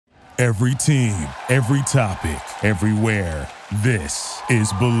Every team, every topic, everywhere. This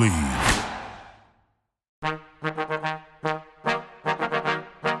is Believe.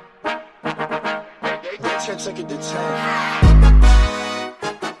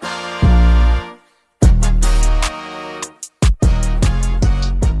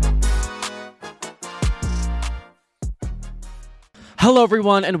 Hello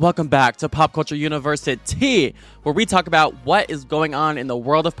everyone and welcome back to Pop Culture University, where we talk about what is going on in the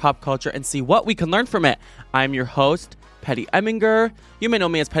world of pop culture and see what we can learn from it. I'm your host, Petty Eminger. You may know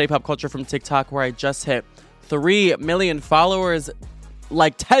me as Petty Pop Culture from TikTok, where I just hit 3 million followers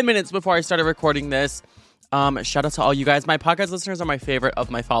like 10 minutes before I started recording this. Shout out to all you guys. My podcast listeners are my favorite of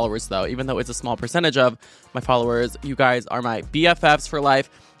my followers, though. Even though it's a small percentage of my followers, you guys are my BFFs for life.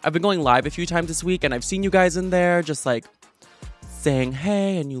 I've been going live a few times this week, and I've seen you guys in there just like saying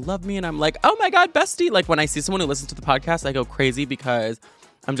hey and you love me, and I'm like, oh my god, bestie. Like when I see someone who listens to the podcast, I go crazy because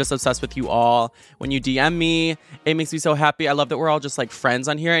I'm just obsessed with you all. When you DM me, it makes me so happy. I love that we're all just like friends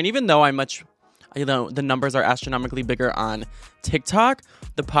on here. And even though the numbers are astronomically bigger on TikTok,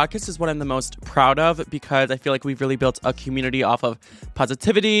 the podcast is what I'm the most proud of because I feel like we've really built a community off of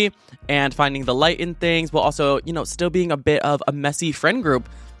positivity and finding the light in things, while also, still being a bit of a messy friend group.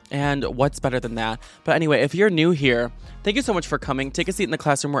 And what's better than that? But anyway, if you're new here, thank you so much for coming. Take a seat in the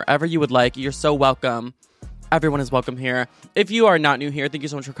classroom wherever you would like. You're so welcome. Everyone is welcome here. If you are not new here, thank you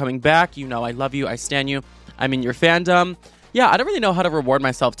so much for coming back. You know I love you. I stan you. I'm in your fandom. Yeah, I don't really know how to reward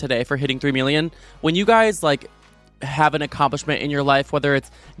myself today for hitting 3 million. When you guys have an accomplishment in your life, whether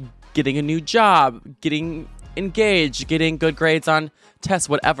it's getting a new job, getting engaged, getting good grades on tests,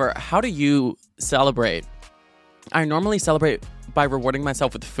 whatever, how do you celebrate? I normally celebrate by rewarding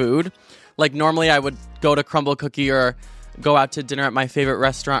myself with food. Like normally I would go to Crumble Cookie or go out to dinner at my favorite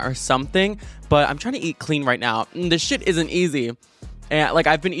restaurant or something, but I'm trying to eat clean right now. And this shit isn't easy. And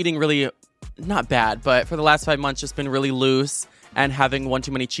I've been eating really not bad, but for the last 5 months just been really loose and having one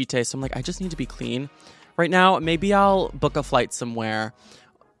too many cheat days. So I'm like, I just need to be clean right now. Maybe I'll book a flight somewhere.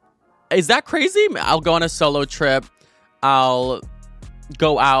 Is that crazy? I'll go on a solo trip. I'll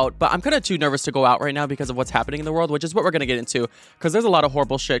go out, but I'm kind of too nervous to go out right now because of what's happening in the world, which is what we're going to get into, because there's a lot of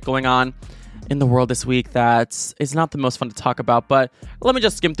horrible shit going on in the world this week that is not the most fun to talk about. But let me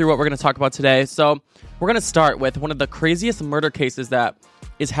just skim through what we're going to talk about today. So we're going to start with one of the craziest murder cases that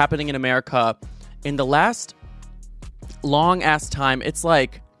is happening in America in the last long ass time. It's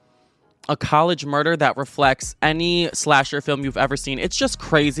like a college murder that reflects any slasher film you've ever seen. It's just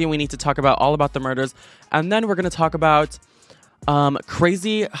crazy. We need to talk about all about the murders, and then we're going to talk about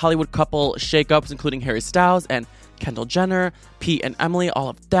crazy Hollywood couple shakeups, including Harry Styles and Kendall Jenner, Pete and Emily, all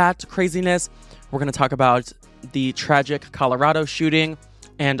of that craziness. We're going to talk about the tragic Colorado shooting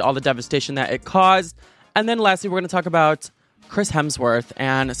and all the devastation that it caused. And then lastly, we're going to talk about Chris Hemsworth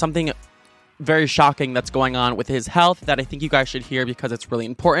and something very shocking that's going on with his health that I think you guys should hear because it's really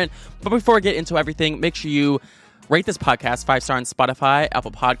important. But before we get into everything, make sure you rate this podcast 5-star on Spotify,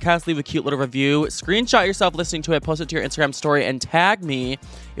 Apple Podcasts, leave a cute little review, screenshot yourself listening to it, post it to your Instagram story, and tag me.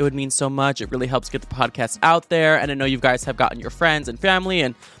 It would mean so much. It really helps get the podcast out there. And I know you guys have gotten your friends and family,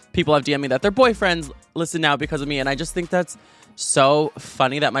 and people have DM'd me that their boyfriends listen now because of me. And I just think that's so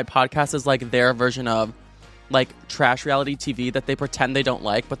funny that my podcast is like their version of trash reality TV that they pretend they don't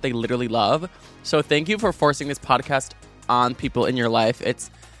like, but they literally love. So thank you for forcing this podcast on people in your life. It's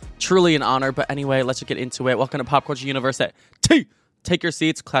truly an honor. But anyway, let's just get into it. Welcome to Pop Culture University. Take your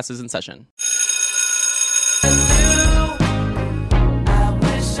seats. Class is in session.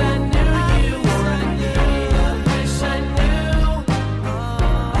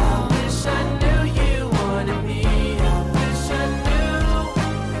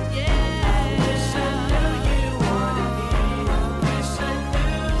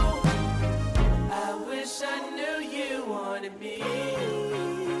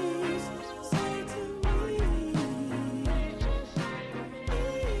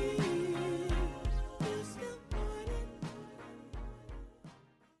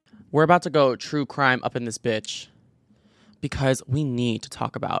 We're about to go true crime up in this bitch because we need to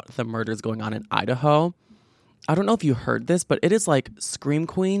talk about the murders going on in Idaho. I don't know if you heard this, but it is like Scream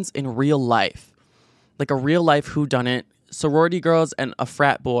Queens in real life. Like a real life whodunit. Sorority girls and a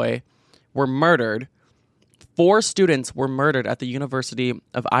frat boy were murdered. 4 students were murdered at the University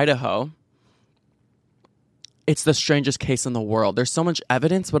of Idaho. It's the strangest case in the world. There's so much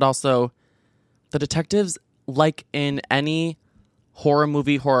evidence, but also the detectives, like in any horror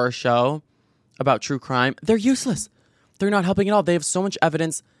movie, horror show about true crime, they're useless. They're not helping at all. They have so much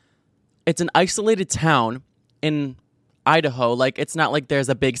evidence. It's an isolated town in Idaho. Like, it's not like there's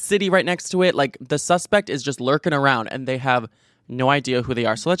a big city right next to it. Like, the suspect is just lurking around and they have No idea who they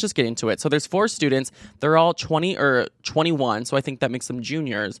are. So let's just get into it. So there's 4 students. They're all 20 or 21. So I think that makes them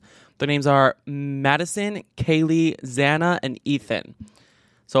juniors. Their names are Madison, Kaylee, Xana, and Ethan.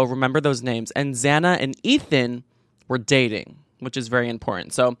 So remember those names. And Xana and Ethan were dating, which is very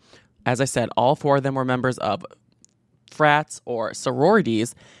important. So as I said, all 4 of them were members of frats or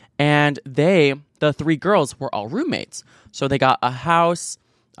sororities. And the 3 girls were all roommates. So they got a house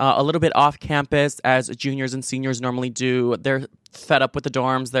a little bit off campus, as juniors and seniors normally do. They're fed up with the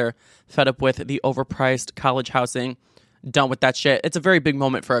dorms. They're fed up with the overpriced college housing. Done with that shit. It's a very big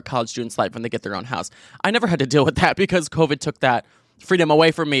moment for a college student's life when they get their own house. I never had to deal with that because COVID took that freedom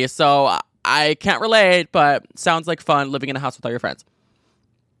away from me. So I can't relate, but sounds like fun living in a house with all your friends.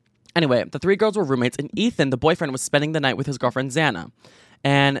 Anyway, the 3 girls were roommates, and Ethan, the boyfriend, was spending the night with his girlfriend, Xana.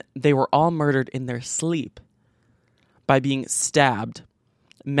 And they were all murdered in their sleep by being stabbed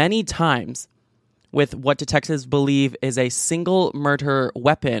many times with what detectives believe is a single murder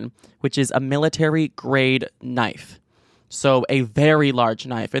weapon, which is a military-grade knife. So a very large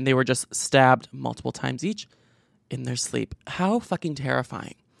knife. And they were just stabbed multiple times each in their sleep. How fucking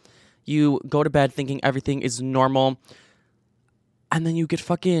terrifying. You go to bed thinking everything is normal, and then you get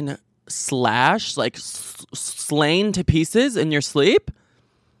fucking slashed, like slain to pieces in your sleep.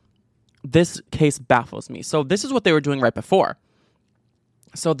 This case baffles me. So this is what they were doing right before.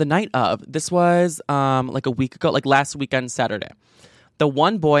 So the night of, this was like a week ago, like last weekend, Saturday. The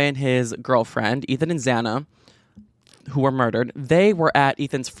one boy and his girlfriend, Ethan and Xana, who were murdered, they were at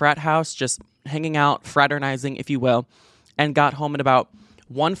Ethan's frat house, just hanging out, fraternizing, if you will, and got home at about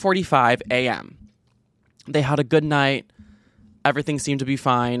 1:45 a.m. They had a good night. Everything seemed to be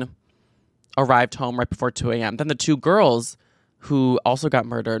fine. Arrived home right before 2 a.m. Then the 2 girls who also got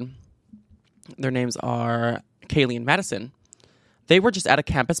murdered, their names are Kaylee and Madison. They were just at a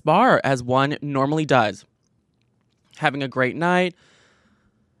campus bar, as one normally does, having a great night.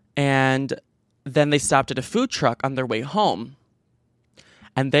 And then they stopped at a food truck on their way home.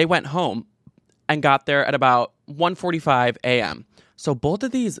 And they went home and got there at about 1:45 a.m. So both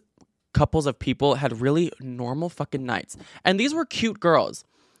of these couples of people had really normal fucking nights. And these were cute girls.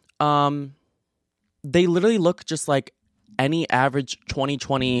 They literally look just like any average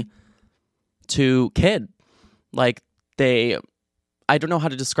 2022 kid. Like I don't know how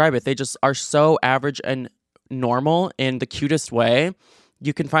to describe it. They just are so average and normal in the cutest way.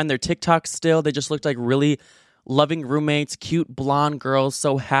 You can find their TikToks still. They just looked like really loving roommates, cute blonde girls,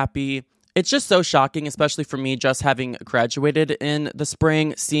 so happy. It's just so shocking, especially for me, just having graduated in the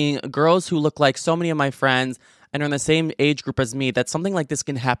spring, seeing girls who look like so many of my friends and are in the same age group as me, that something like this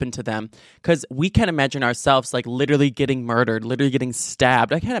can happen to them. Because we can't imagine ourselves like literally getting murdered, literally getting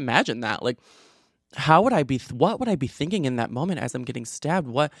stabbed. I can't imagine that. Like, what would I be thinking in that moment as I'm getting stabbed?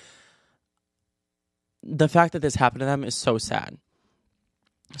 The fact that this happened to them is so sad.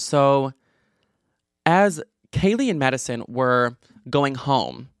 So as Kaylee and Madison were going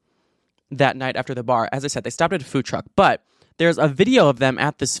home that night after the bar, as I said, they stopped at a food truck, but there's a video of them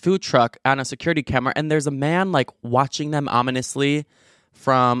at this food truck on a security camera, and there's a man like watching them ominously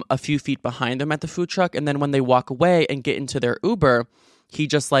from a few feet behind them at the food truck. And then when they walk away and get into their Uber, he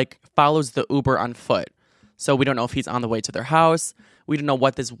just like follows the Uber on foot. So we don't know if he's on the way to their house. We don't know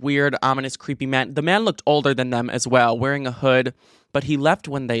what this weird, ominous, creepy man. The man looked older than them as well, wearing a hood, but he left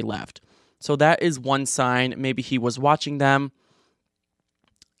when they left. So that is one sign. Maybe he was watching them.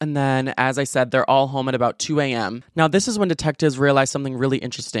 And then, as I said, they're all home at about 2 a.m. Now, this is when detectives realized something really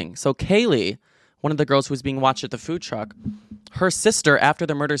interesting. So Kaylee, one of the girls who was being watched at the food truck, her sister, after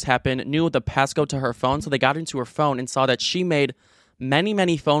the murders happened, knew the passcode to her phone. So they got into her phone and saw that she made many,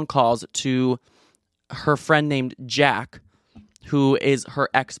 many phone calls to her friend named Jack, who is her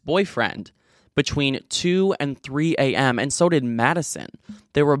ex-boyfriend, between 2 and 3 a.m. And so did Madison.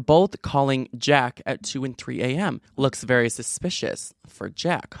 They were both calling Jack at 2 and 3 a.m. Looks very suspicious for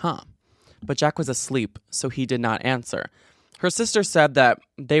Jack, huh? But Jack was asleep, so he did not answer. Her sister said that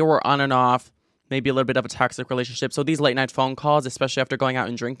they were on and off, maybe a little bit of a toxic relationship. So these late night phone calls, especially after going out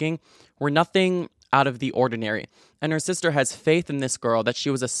and drinking, were nothing out of the ordinary. And her sister has faith in this girl, that she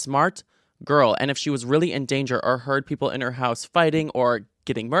was a smart girl. And if she was really in danger or heard people in her house fighting or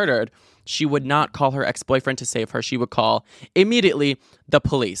getting murdered, she would not call her ex-boyfriend to save her. She would call immediately the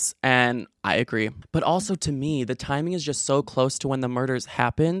police. And I agree. But also, to me, the timing is just so close to when the murders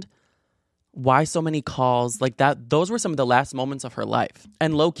happened. Why so many calls like that? Those were some of the last moments of her life.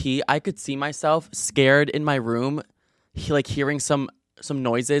 And low-key, I could see myself scared in my room, like hearing some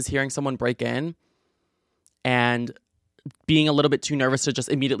noises, hearing someone break in, and being a little bit too nervous to just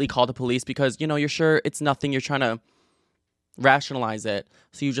immediately call the police because, you know, you're sure it's nothing. You're trying to rationalize it.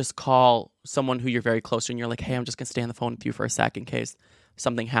 So you just call someone who you're very close to and you're like, hey, I'm just going to stay on the phone with you for a sec in case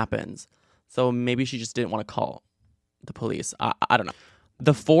something happens. So maybe she just didn't want to call the police. I don't know.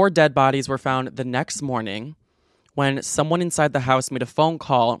 The 4 dead bodies were found the next morning when someone inside the house made a phone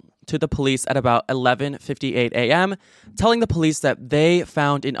call to the police at about 11:58 a.m., telling the police that they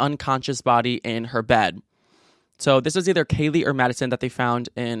found an unconscious body in her bed. So this was either Kaylee or Madison that they found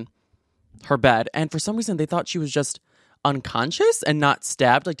in her bed. And for some reason, they thought she was just unconscious and not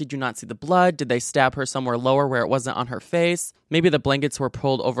stabbed. Like, did you not see the blood? Did they stab her somewhere lower where it wasn't on her face? Maybe the blankets were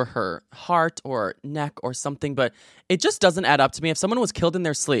pulled over her heart or neck or something, but it just doesn't add up to me. If someone was killed in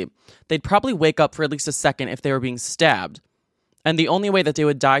their sleep, they'd probably wake up for at least a second if they were being stabbed. And the only way that they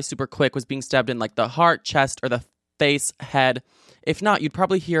would die super quick was being stabbed in like the heart, chest, or the face, head. If not, you'd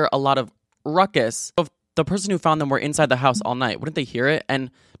probably hear a lot of ruckus. If the person who found them were inside the house all night, wouldn't they hear it? And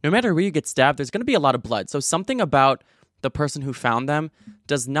no matter where you get stabbed, there's going to be a lot of blood. So something about the person who found them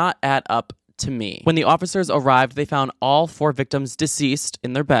does not add up to me. When the officers arrived, they found all 4 victims deceased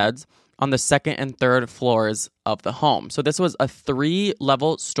in their beds on the 2nd and 3rd floors of the home. So this was a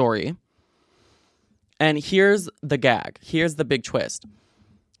 3-level story. And here's the gag. Here's the big twist.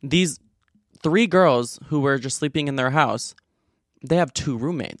 These 3 girls who were just sleeping in their house, they have 2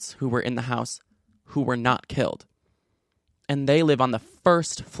 roommates who were in the house who were not killed. And they live on the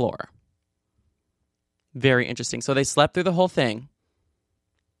 1st floor. Very interesting. So they slept through the whole thing.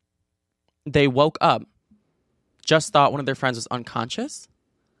 They woke up, just thought one of their friends was unconscious.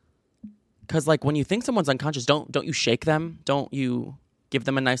 Because, like, when you think someone's unconscious, don't you shake them? Don't you give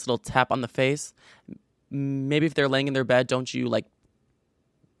them a nice little tap on the face? Maybe if they're laying in their bed, don't you, like,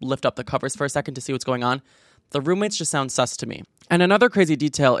 lift up the covers for a second to see what's going on? The roommates just sound sus to me. And another crazy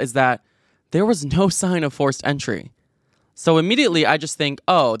detail is that there was no sign of forced entry. So immediately I just think,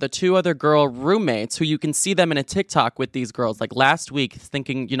 oh, the 2 other girl roommates who you can see them in a TikTok with these girls, like last week,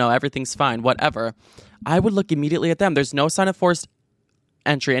 thinking, everything's fine, whatever. I would look immediately at them. There's no sign of forced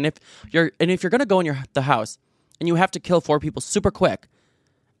entry. And if you're going to go in the house and you have to kill 4 people super quick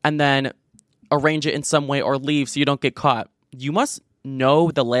and then arrange it in some way or leave so you don't get caught, you must know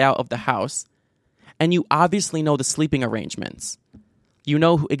the layout of the house and you obviously know the sleeping arrangements. You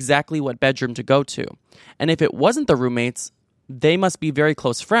know exactly what bedroom to go to. And if it wasn't the roommates, they must be very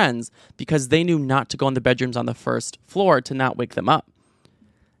close friends because they knew not to go in the bedrooms on the 1st floor to not wake them up.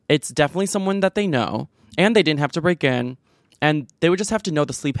 It's definitely someone that they know, and they didn't have to break in, and they would just have to know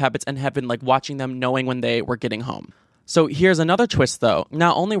the sleep habits and have been like watching them, knowing when they were getting home. So here's another twist though.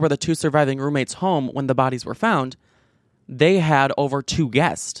 Not only were the 2 surviving roommates home when the bodies were found, they had over 2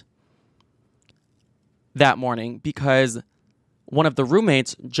 guests that morning because one of the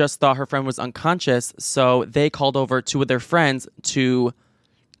roommates just thought her friend was unconscious, so they called over 2 of their friends to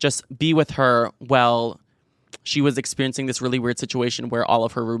just be with her while she was experiencing this really weird situation where all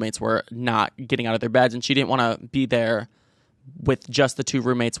of her roommates were not getting out of their beds, and she didn't want to be there with just the 2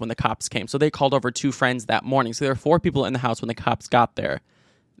 roommates when the cops came. So they called over 2 friends that morning. So there were 4 people in the house when the cops got there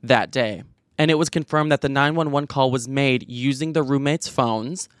that day. And it was confirmed that the 911 call was made using the roommates'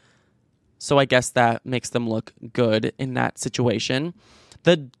 phones. So I guess that makes them look good in that situation.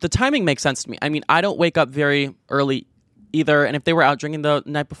 The timing makes sense to me. I mean, I don't wake up very early either. And if they were out drinking the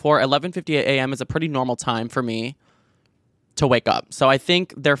night before, 11:58 a.m. is a pretty normal time for me to wake up. So I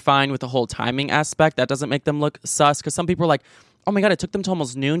think they're fine with the whole timing aspect. That doesn't make them look sus. Because some people are like, oh my God, it took them to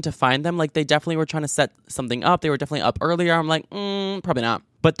almost noon to find them. Like, they definitely were trying to set something up. They were definitely up earlier. I'm like, probably not.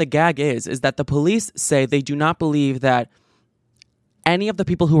 But the gag is that the police say they do not believe that any of the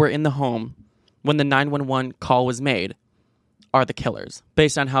people who were in the home when the 911 call was made are the killers,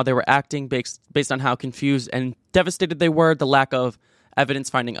 based on how they were acting, based on how confused and devastated they were, the lack of evidence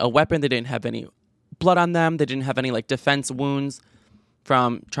finding a weapon. They didn't have any blood on them. They didn't have any defense wounds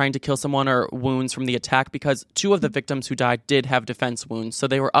from trying to kill someone or wounds from the attack, because 2 of the victims who died did have defense wounds. So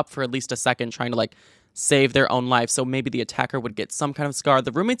they were up for at least a second trying to save their own life. So maybe the attacker would get some kind of scar.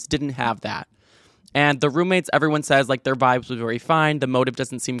 The roommates didn't have that. And the roommates, everyone says their vibes were very fine. The motive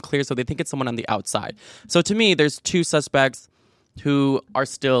doesn't seem clear, so they think it's someone on the outside. So to me, there's 2 suspects who are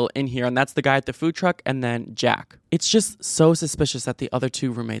still in here, and that's the guy at the food truck and then Jack. It's just so suspicious that the other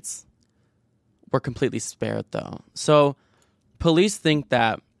 2 roommates were completely spared, though. So police think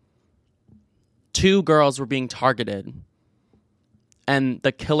that 2 girls were being targeted, and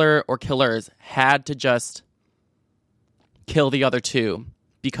the killer or killers had to just kill the other 2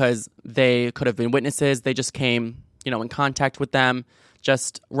 because they could have been witnesses. They just came, in contact with them.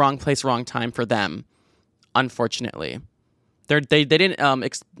 Just wrong place, wrong time for them, unfortunately. They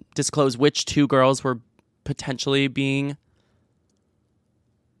didn't disclose which 2 girls were potentially being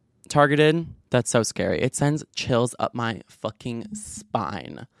targeted, that's so scary. It sends chills up my fucking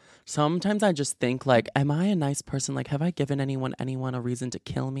spine. Sometimes I just think, like, am I a nice person? Like, have I given anyone a reason to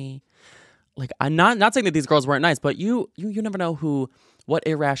kill me? Like, I'm not saying that these girls weren't nice, but you never know what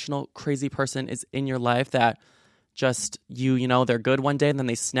irrational, crazy person is in your life that just, they're good one day and then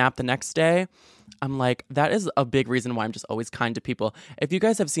they snap the next day. I'm like, that is a big reason why I'm just always kind to people. If you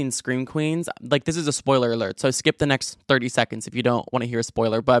guys have seen Scream Queens, like, this is a spoiler alert, so skip the next 30 seconds if you don't want to hear a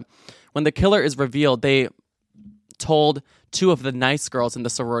spoiler. But when the killer is revealed, they told two of the nice girls in the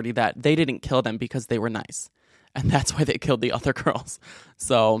sorority that they didn't kill them because they were nice. And that's why they killed the other girls.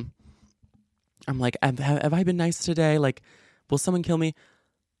 So I'm like, have I been nice today? Like, will someone kill me?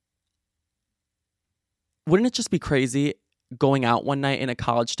 Wouldn't it just be crazy going out one night in a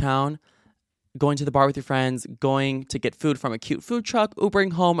college town, going to the bar with your friends, going to get food from a cute food truck,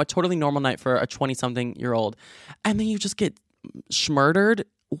 Ubering home, a totally normal night for a 20-something-year-old, and then you just get schmurdered?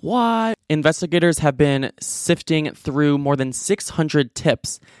 What? Investigators have been sifting through more than 600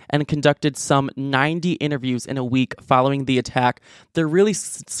 tips and conducted some 90 interviews in a week following the attack. They're really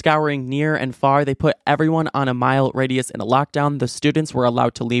scouring near and far. They put everyone on a mile radius in a lockdown. The students were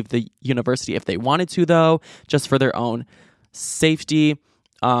allowed to leave the university if they wanted to, though, just for their own safety.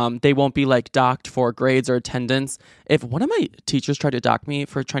 They won't be like docked for grades or attendance. If one of my teachers tried to dock me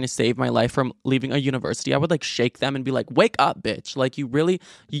for trying to save my life from leaving a university, I would like shake them and be like, wake up, bitch. Like, you really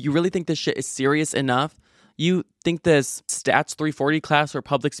think this shit is serious enough? You think this stats 340 class or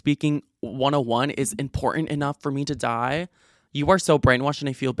public speaking 101 is important enough for me to die? You are so brainwashed and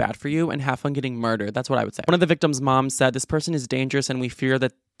I feel bad for you, and have fun getting murdered. That's what I would say. One of the victim's moms said, this person is dangerous and we fear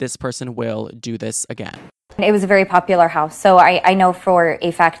that this person will do this again. It was a very popular house, so I know for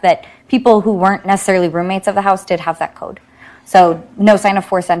a fact that people who weren't necessarily roommates of the house did have that code. So no sign of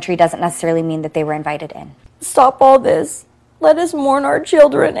forced entry doesn't necessarily mean that they were invited in. Stop all this. Let us mourn our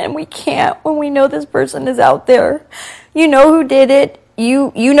children, and we can't when we know this person is out there. You know who did it.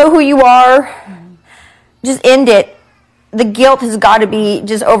 You know who you are. Just end it. The guilt has got to be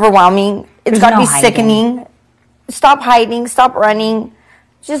just overwhelming. It's got to be sickening. Stop hiding. Stop running.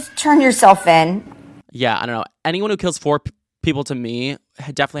 Just turn yourself in. Yeah, I don't know. Anyone who kills four people, to me,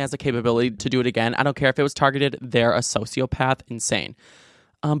 definitely has the capability to do it again. I don't care if it was targeted. They're a sociopath. Insane.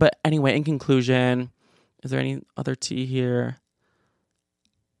 But anyway, in conclusion, is there any other tea here?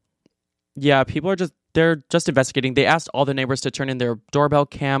 Yeah, they're just investigating. They asked all the neighbors to turn in their doorbell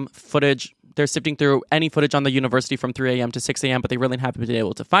cam footage. They're sifting through any footage on the university from 3 a.m. to 6 a.m., but they really haven't been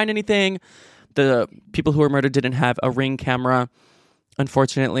able to find anything. The people who were murdered didn't have a Ring camera,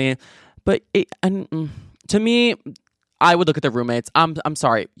 unfortunately. But to me, I would look at the roommates. I'm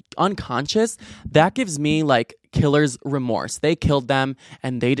sorry, unconscious. That gives me like killer's remorse. They killed them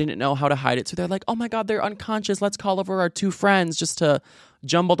and they didn't know how to hide it. So they're like, oh my God, they're unconscious. Let's call over our two friends just to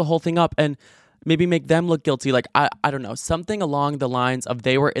jumble the whole thing up and maybe make them look guilty. Like, I don't know. Something along the lines of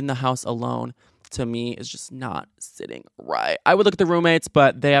they were in the house alone, to me, is just not sitting right. I would look at the roommates,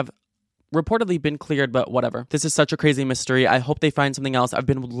 but they have reportedly been cleared, but whatever. This is such a crazy mystery. I hope they find something else. I've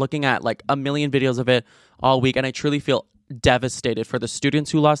been looking at like a million videos of it all week, and I truly feel devastated for the students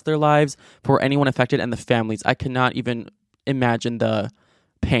who lost their lives, for anyone affected, and the families. I cannot even imagine the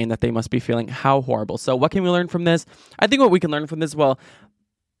pain that they must be feeling. How horrible. So what can we learn from this? I think what we can learn from this, well,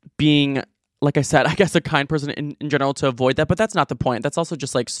 being, like I said, I guess a kind person in general, to avoid that, but that's not the point. That's also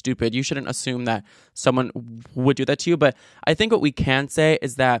just like stupid. You shouldn't assume that someone would do that to you. But I think what we can say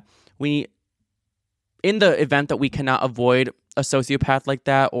is that in the event that we cannot avoid a sociopath like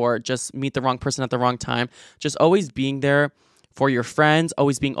that, or just meet the wrong person at the wrong time, just always being there for your friends,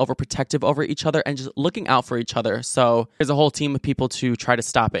 always being overprotective over each other, and just looking out for each other. So there's a whole team of people to try to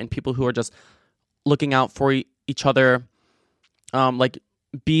stop it, and people who are just looking out for each other, like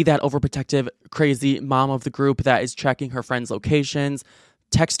be that overprotective, crazy mom of the group that is tracking her friends' locations.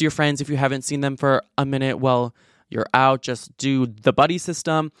 Text your friends if you haven't seen them for a minute while you're out. Just do the buddy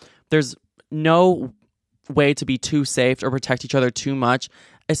system. There's no way to be too safe or protect each other too much,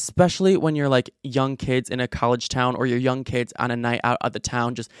 especially when you're like young kids in a college town, or you're young kids on a night out of the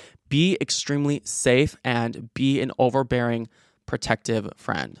town. Just be extremely safe and be an overbearing, protective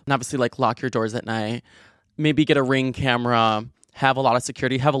friend. And obviously, like, lock your doors at night. Maybe get a Ring camera. Have a lot of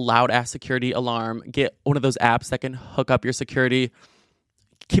security. Have a loud ass security alarm. Get one of those apps that can hook up your security.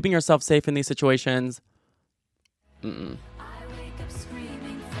 Keeping yourself safe in these situations.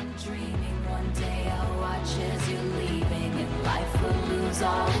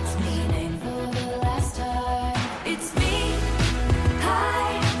 All its meaning for the last time. It's me.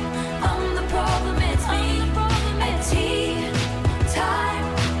 Hi, I'm the problem. It's me. At tea time,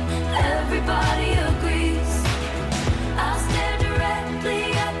 everybody agrees. I'll stare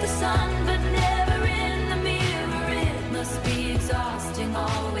directly at the sun.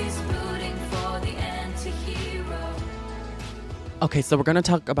 Okay, so we're going to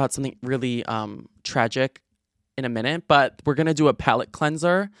talk about something really tragic in a minute, but we're going to do a palate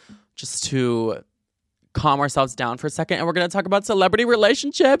cleanser just to calm ourselves down for a second. And we're going to talk about celebrity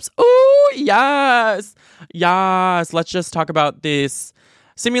relationships. Ooh, yes. Yes. Let's just talk about this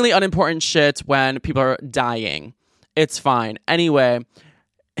seemingly unimportant shit when people are dying. It's fine. Anyway,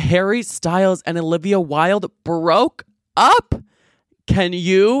 Harry Styles and Olivia Wilde broke up. Can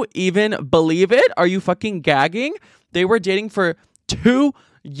you even believe it? Are you fucking gagging? They were dating for 2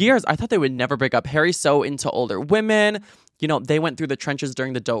 years. I thought they would never break up. Harry's so into older women. You know, they went through the trenches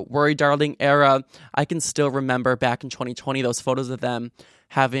during the Don't Worry Darling era. I can still remember back in 2020 those photos of them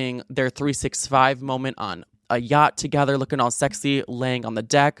having their 365 moment on a yacht together, looking all sexy, laying on the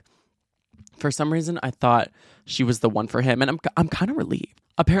deck. For some reason, I thought she was the one for him, and I'm kind of relieved.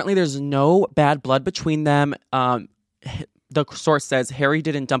 Apparently, there's no bad blood between them. The source says Harry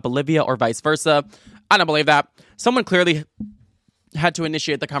didn't dump Olivia or vice versa. I don't believe that. Someone clearly had to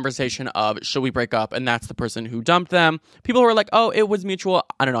initiate the conversation of, should we break up? And that's the person who dumped them. People were like, oh, it was mutual.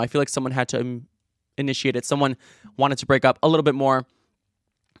 I don't know. I feel like someone had to initiate it. Someone wanted to break up a little bit more.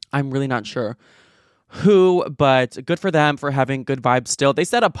 I'm really not sure who, but good for them for having good vibes still. They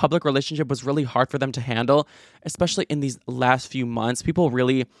said a public relationship was really hard for them to handle, especially in these last few months. People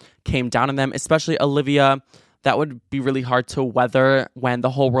really came down on them, especially Olivia. That would be really hard to weather when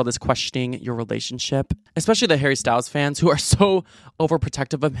the whole world is questioning your relationship, especially the Harry Styles fans who are so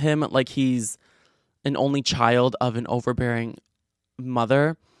overprotective of him, like he's an only child of an overbearing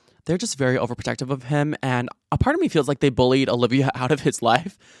mother. They're just very overprotective of him, and a part of me feels like they bullied Olivia out of his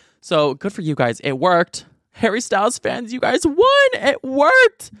life. So good for you guys. It worked. Harry Styles fans, you guys won. It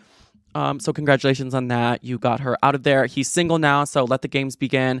worked. So congratulations on that. You got her out of there. He's single now, so let the games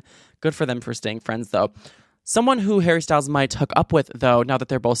begin. Good for them for staying friends, though. Someone who Harry Styles might hook up with, though, now that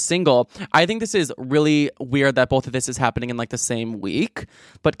they're both single, I think this is really weird that both of this is happening in like the same week,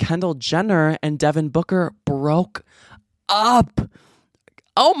 but Kendall Jenner and Devin Booker broke up.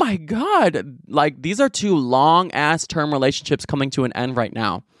 Oh my God. Like, these are two long-ass term relationships coming to an end right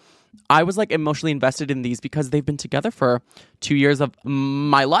now. I was like emotionally invested in these because they've been together for 2 years of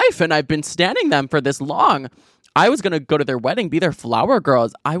my life, and I've been standing them for this long. I was going to go to their wedding, be their flower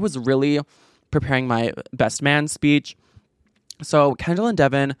girls. I was really preparing my best man speech. So Kendall and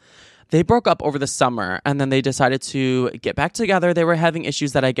Devin, they broke up over the summer, and then they decided to get back together. They were having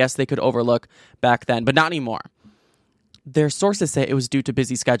issues that I guess they could overlook back then, but not anymore. Their sources say it was due to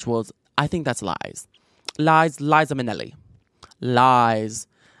busy schedules. I think that's lies. Liza Minnelli. Lies.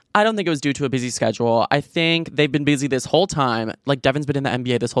 I don't think it was due to a busy schedule. I think they've been busy this whole time. Like, Devin's been in the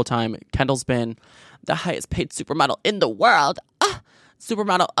NBA this whole time. Kendall's been the highest paid supermodel in the world.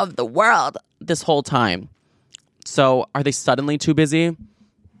 Supermodel of the world this whole time. So are they suddenly too busy?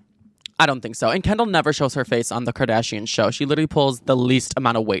 I don't think so. And Kendall never shows her face on the Kardashian show. She literally pulls the least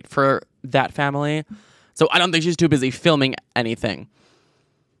amount of weight for that family. So I don't think she's too busy filming anything.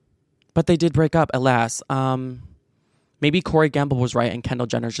 But they did break up, alas. Maybe Corey Gamble was right and Kendall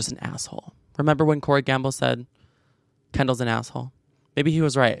Jenner's just an asshole. Remember when Corey Gamble said Kendall's an asshole? Maybe he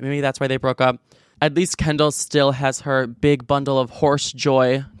was right. Maybe that's why they broke up. At least Kendall still has her big bundle of horse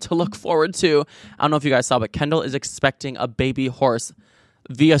joy to look forward to. I don't know if you guys saw, but Kendall is expecting a baby horse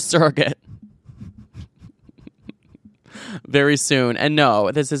via surrogate very soon. And no,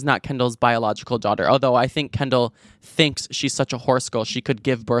 this is not Kendall's biological daughter. Although I think Kendall thinks she's such a horse girl, she could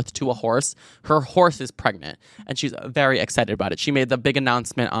give birth to a horse. Her horse is pregnant, and she's very excited about it. She made the big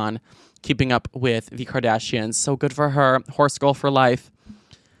announcement on Keeping Up with the Kardashians. So good for her. Horse girl for life.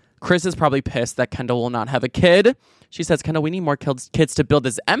 Kris is probably pissed that Kendall will not have a kid. She says, Kendall, we need more kids to build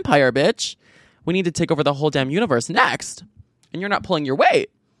this empire, bitch. We need to take over the whole damn universe next. And you're not pulling your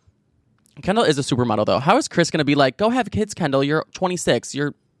weight. Kendall is a supermodel, though. How is Kris going to be like, go have kids, Kendall. You're 26.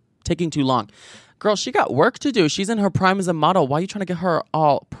 You're taking too long. Girl, she got work to do. She's in her prime as a model. Why are you trying to get her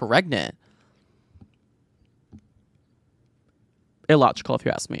all pregnant? Illogical, if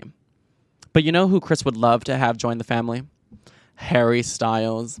you ask me. But you know who Kris would love to have join the family? Harry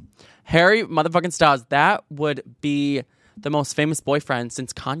Styles. Harry motherfucking Styles. That would be the most famous boyfriend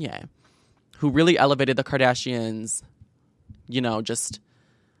since Kanye, who really elevated the Kardashians, you know, just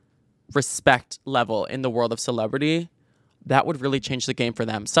respect level in the world of celebrity. That would really change the game for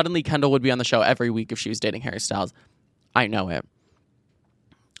them. Suddenly, Kendall would be on the show every week if she was dating Harry Styles. I know it.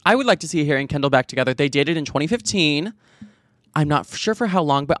 I would like to see Harry and Kendall back together. They dated in 2015. I'm not sure for how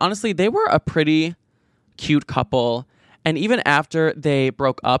long, but honestly, they were a pretty cute couple. And even after they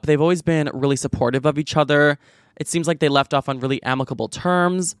broke up, they've always been really supportive of each other. It seems like they left off on really amicable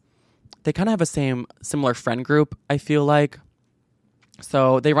terms. They kind of have a similar friend group, I feel like.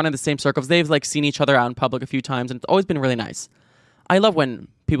 So they run in the same circles. They've like seen each other out in public a few times, and it's always been really nice. I love when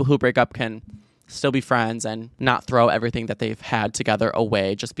people who break up can still be friends and not throw everything that they've had together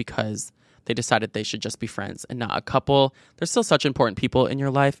away just because they decided they should just be friends and not a couple. They're still such important people in your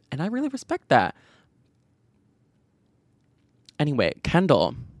life, and I really respect that. Anyway,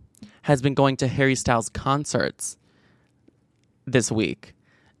 Kendall has been going to Harry Styles concerts this week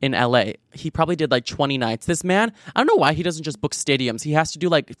in LA. He probably did like 20 nights. This man, I don't know why he doesn't just book stadiums. He has to do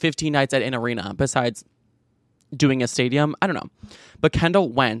like 15 nights at an arena besides doing a stadium. I don't know. But Kendall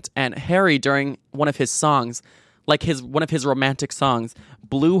went, and Harry, during one of his songs, like one of his romantic songs,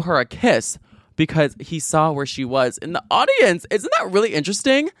 blew her a kiss because he saw where she was in the audience. Isn't that really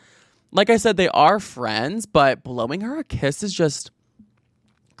interesting? Like I said, they are friends, but blowing her a kiss is just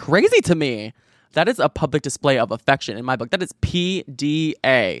crazy to me. That is a public display of affection in my book. That is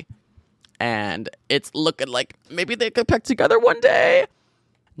PDA. And it's looking like maybe they could pick together one day.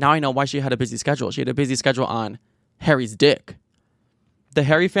 Now I know why she had a busy schedule. She had a busy schedule on Harry's dick. The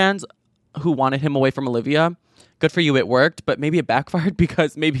Harry fans who wanted him away from Olivia, good for you, it worked, but maybe it backfired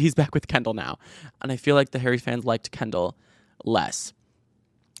because maybe he's back with Kendall now. And I feel like the Harry fans liked Kendall less.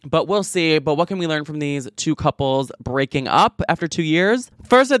 But we'll see. But what can we learn from these two couples breaking up after 2 years?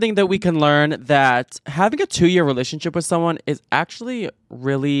 First, I think that we can learn that having a 2-year relationship with someone is actually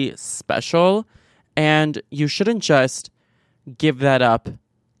really special. And you shouldn't just give that up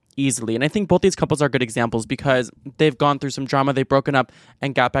easily. And I think both these couples are good examples because they've gone through some drama. They've broken up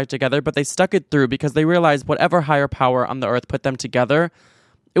and got back together. But they stuck it through because they realized whatever higher power on the earth put them together,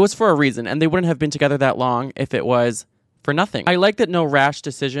 it was for a reason. And they wouldn't have been together that long if it was for nothing. I like that no rash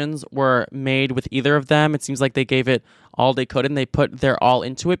decisions were made with either of them. It seems like they gave it all they could and they put their all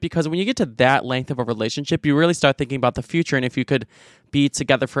into it, because when you get to that length of a relationship, you really start thinking about the future and if you could be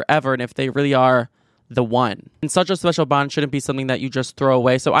together forever and if they really are the one. And such a special bond shouldn't be something that you just throw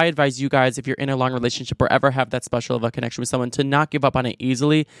away. So I advise you guys, if you're in a long relationship or ever have that special of a connection with someone, to not give up on it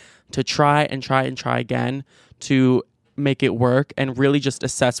easily, to try and try and try again, to make it work and really just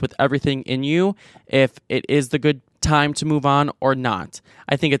assess with everything in you if it is the good time to move on or not.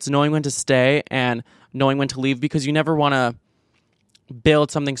 I think it's knowing when to stay and knowing when to leave, because you never want to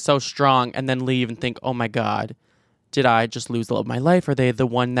build something so strong and then leave and think, oh my God, did I just lose the love of my life? Are they the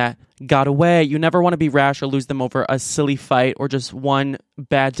one that got away? You never want to be rash or lose them over a silly fight or just one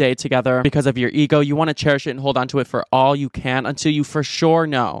bad day together because of your ego. You want to cherish it and hold on to it for all you can until you for sure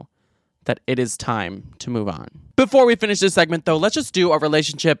know that it is time to move on. Before we finish this segment, though, let's just do a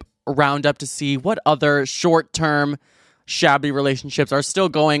relationship roundup to see what other short-term shabby relationships are still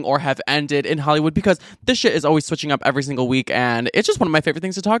going or have ended in Hollywood, because this shit is always switching up every single week, and it's just one of my favorite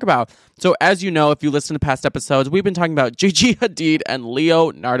things to talk about. So as you know, if you listen to past episodes, we've been talking about Gigi Hadid and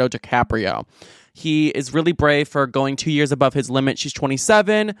Leonardo DiCaprio. He is really brave for going 2 years above his limit. She's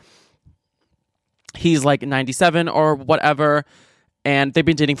 27. He's like 97 or whatever. And they've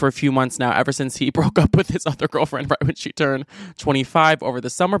been dating for a few months now, ever since he broke up with his other girlfriend right when she turned 25 over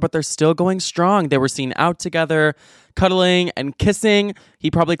the summer. But they're still going strong. They were seen out together, cuddling and kissing. He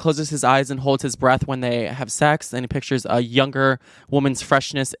probably closes his eyes and holds his breath when they have sex. And he pictures a younger woman's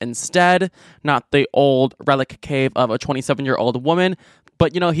freshness instead, not the old relic cave of a 27-year-old woman.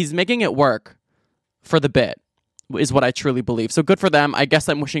 But, you know, he's making it work for the bit, is what I truly believe. So good for them. I guess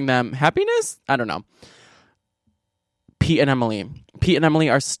I'm wishing them happiness. I don't know. Pete and Emily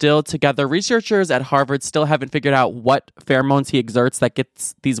are still together. Researchers at Harvard still haven't figured out what pheromones he exerts that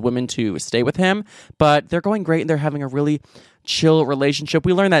gets these women to stay with him, but they're going great and they're having a really chill relationship.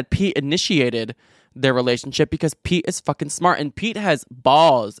 We learned that Pete initiated their relationship because Pete is fucking smart, and Pete has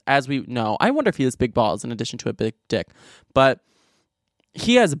balls, as we know. I wonder if he has big balls in addition to a big dick, but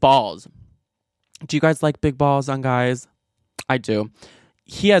he has balls. Do you guys like big balls on guys? I do.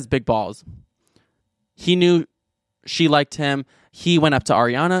 He has big balls. He knew she liked him. He went up to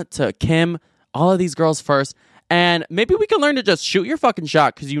Ariana, to Kim, all of these girls first. And maybe we can learn to just shoot your fucking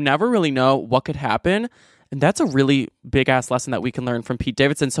shot, because you never really know what could happen. And that's a really big-ass lesson that we can learn from Pete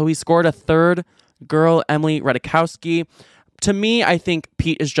Davidson. So he scored a third girl, Emily Ratajkowski. To me, I think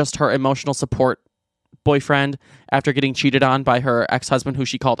Pete is just her emotional support boyfriend after getting cheated on by her ex-husband, who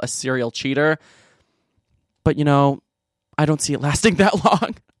she called a serial cheater. But, you know, I don't see it lasting that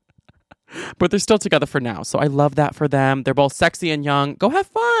long. But they're still together for now. So I love that for them. They're both sexy and young. Go have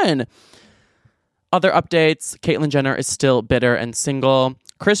fun. Other updates. Caitlyn Jenner is still bitter and single.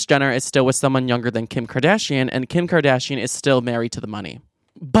 Kris Jenner is still with someone younger than Kim Kardashian. And Kim Kardashian is still married to the money.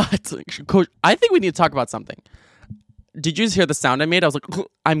 But Coach, I think we need to talk about something. Did you just hear the sound I made? I was like,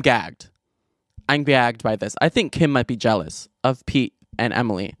 I'm gagged. I'm gagged by this. I think Kim might be jealous of Pete and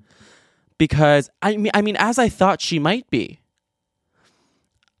Emily. Because, I mean, as I thought she might be.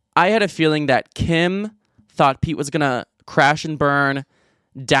 I had a feeling that Kim thought Pete was going to crash and burn,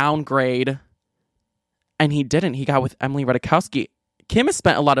 downgrade, and he didn't. He got with Emily Ratajkowski. Kim has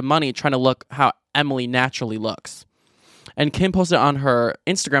spent a lot of money trying to look how Emily naturally looks. And Kim posted on her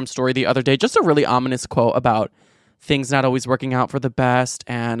Instagram story the other day just a really ominous quote about things not always working out for the best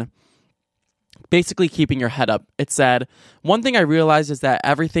and basically keeping your head up. It said, "One thing I realized is that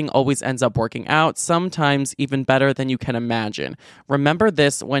everything always ends up working out, sometimes even better than you can imagine. Remember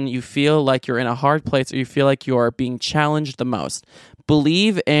this when you feel like you're in a hard place or you feel like you're being challenged the most.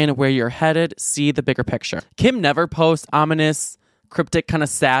 Believe in where you're headed, see the bigger picture." Kim never posts ominous, cryptic, kind of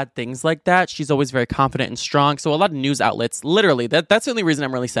sad things like that. She's always very confident and strong. So a lot of news outlets, literally, that's the only reason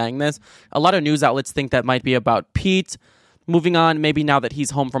I'm really saying this. A lot of news outlets think that might be about Pete moving on, maybe now that he's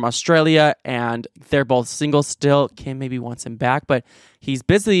home from Australia and they're both single still. Kim maybe wants him back, but he's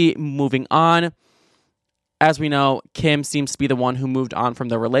busy moving on. As we know, Kim seems to be the one who moved on from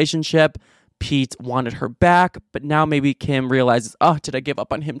the relationship. Pete wanted her back, but now maybe Kim realizes, oh, did I give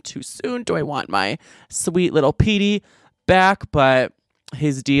up on him too soon? Do I want my sweet little Petey back? But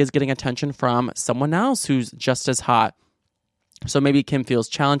his D is getting attention from someone else who's just as hot. So maybe Kim feels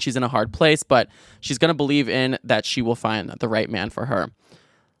challenged. She's in a hard place, but she's going to believe in that she will find the right man for her.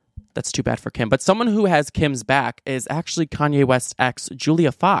 That's too bad for Kim. But someone who has Kim's back is actually Kanye West's ex,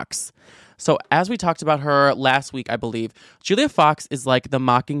 Julia Fox. So as we talked about her last week, I believe, Julia Fox is like the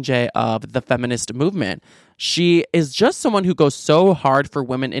Mockingjay of the feminist movement. She is just someone who goes so hard for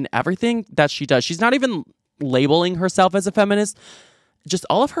women in everything that she does. She's not even labeling herself as a feminist. Just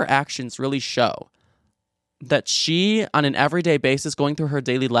all of her actions really show that she, on an everyday basis, going through her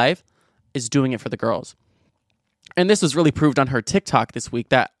daily life, is doing it for the girls. And this was really proved on her TikTok this week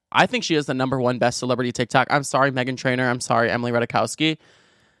that I think she is the #1 best celebrity TikTok. I'm sorry, Meghan Trainor. I'm sorry, Emily Ratajkowski.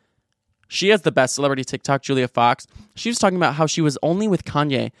 She has the best celebrity TikTok, Julia Fox. She was talking about how she was only with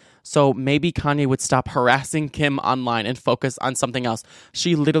Kanye, so maybe Kanye would stop harassing Kim online and focus on something else.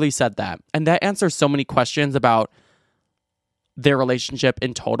 She literally said that. And that answers so many questions about their relationship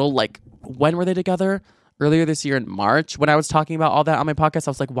in total. Like, when were they together? Earlier this year in March, when I was talking about all that on my podcast,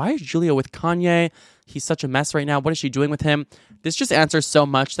 I was like, why is Julia with Kanye? He's such a mess right now. What is she doing with him? This just answers so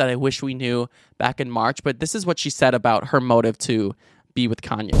much that I wish we knew back in March. But this is what she said about her motive to be with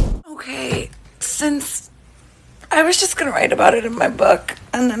Kanye. Okay, since I was just going to write about it in my book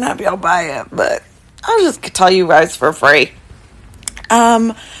and then maybe I'll buy it, but I'll just tell you guys for free.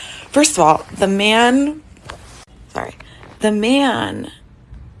 First of all, the man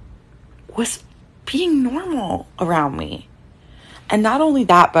was being normal around me. And not only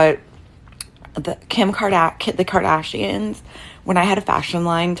that, but the Kardashians, when I had a fashion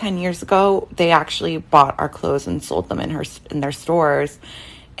line 10 years ago, they actually bought our clothes and sold them in their stores.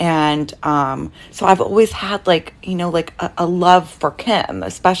 And so I've always had a love for Kim,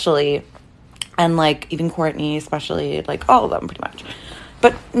 especially, and even Kourtney, especially, all of them pretty much.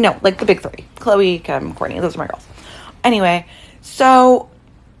 But no, the big three, Khloe, Kim, Kourtney, those are my girls. Anyway, so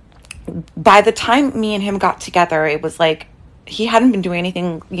by the time me and him got together, it was he hadn't been doing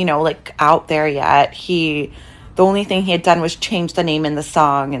anything, out there yet. The only thing he had done was change the name in the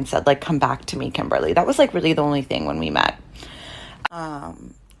song and said, come back to me, Kimberly. That was really the only thing when we met.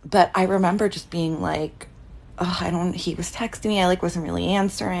 But I remember just being he was texting me. I wasn't really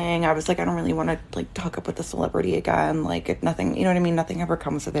answering. I was I don't really want to hook up with a celebrity again. Nothing, you know what I mean? Nothing ever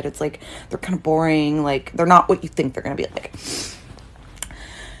comes of it. It's they're kind of boring. They're not what you think they're going to be like.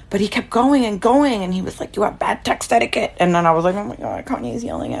 But he kept going and going, and he was you have bad text etiquette. And then I was oh my God, Kanye's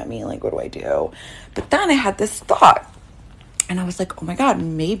yelling at me. What do I do? But then I had this thought, and I was oh my God,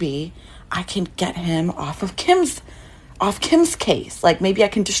 maybe I can get him off Kim's case. Maybe I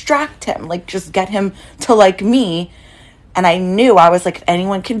can distract him, just get him to me. And I knew, I was if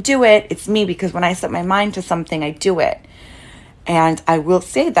anyone can do it, it's me, because when I set my mind to something, I do it. And I will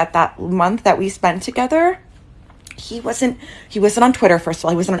say that month that we spent together, he wasn't on Twitter, first of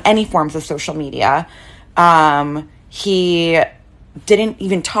all. He wasn't on any forms of social media. He didn't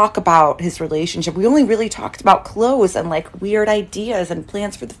even talk about his relationship. We only really talked about clothes and weird ideas and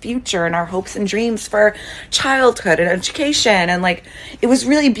plans for the future and our hopes and dreams for childhood and education. And it was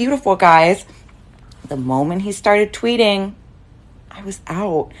really beautiful, guys. The moment he started tweeting, I was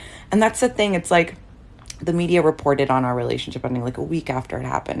out. And that's the thing. It's the media reported on our relationship ending a week after it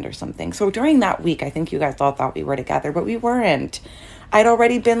happened or something. So during that week, I think you guys all thought we were together, but we weren't. I'd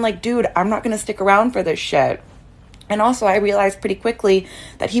already been dude, I'm not going to stick around for this shit. And also, I realized pretty quickly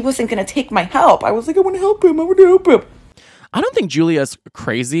that he wasn't going to take my help. I was I want to help him. I want to help him. I don't think Julia's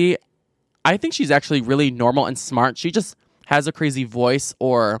crazy. I think she's actually really normal and smart. She just has a crazy voice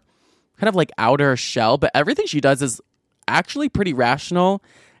or kind of outer shell, but everything she does is actually pretty rational,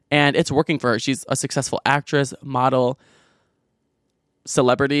 and it's working for her. She's a successful actress, model.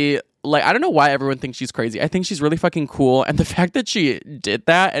 celebrity. Like, I don't know why everyone thinks she's crazy. I think she's really fucking cool. And the fact that she did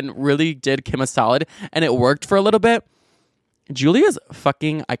that and really did Kim a solid and it worked for a little bit. Julia's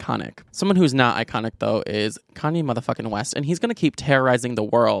fucking iconic. Someone who's not iconic, though, is Kanye motherfucking West. And he's going to keep terrorizing the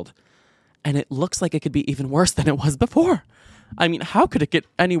world. And it looks like it could be even worse than it was before. I mean, how could it get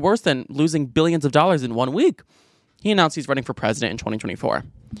any worse than losing billions of dollars in 1 week? He announced he's running for president in 2024.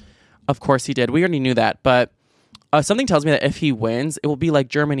 Of course he did. We already knew that. But something tells me that if he wins, it will be like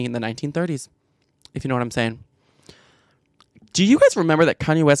Germany in the 1930s. If you know what I'm saying. Do you guys remember that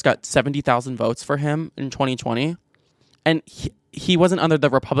Kanye West got 70,000 votes for him in 2020? And he wasn't under the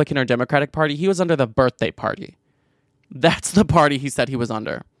Republican or Democratic Party. He was under the birthday party. That's the party he said he was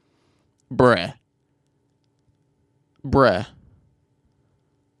under. Bruh.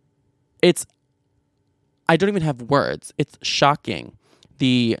 I don't even have words. It's shocking.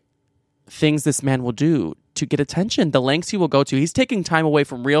 The things this man will do to get attention, the lengths he will go to. He's taking time away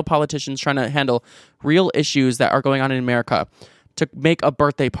from real politicians trying to handle real issues that are going on in America to make a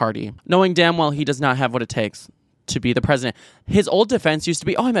birthday party, knowing damn well he does not have what it takes to be the president. His old defense used to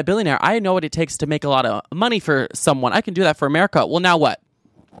be, oh, I'm a billionaire. I know what it takes to make a lot of money for someone. I can do that for America. Well, now what?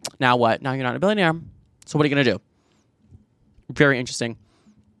 Now you're not a billionaire. So what are you going to do? Very interesting.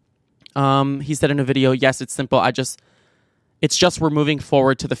 He said in a video, yes, it's simple. It's just we're moving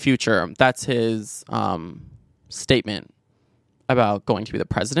forward to the future. That's his statement about going to be the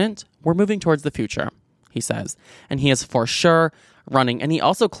president. We're moving towards the future, he says. And he is for sure running. And he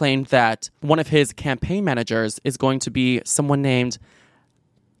also claimed that one of his campaign managers is going to be someone named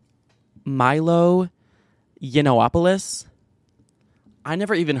Milo Yiannopoulos. I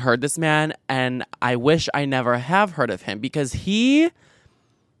never even heard this man, and I wish I never have heard of him because he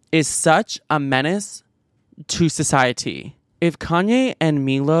is such a menace to society. If Kanye and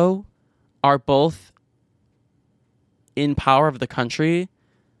Milo are both in power of the country,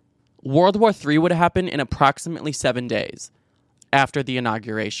 World War III would happen in approximately 7 days after the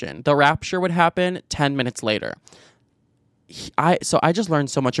inauguration. The rapture would happen 10 minutes later. So I just learned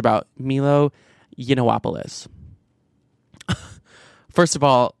so much about Milo Yiannopoulos. First of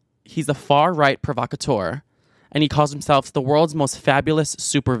all, he's a far-right provocateur, and he calls himself the world's most fabulous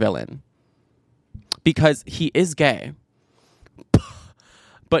supervillain because he is gay.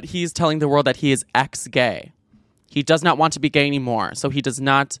 But he's telling the world that he is ex-gay. He does not want to be gay anymore, so he does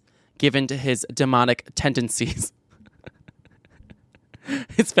not give in to his demonic tendencies.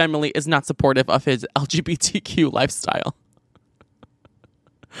 His family is not supportive of his LGBTQ lifestyle.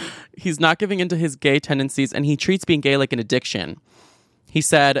 He's not giving in to his gay tendencies, and he treats being gay like an addiction. He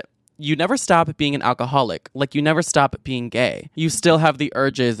said, you never stop being an alcoholic, like you never stop being gay. You still have the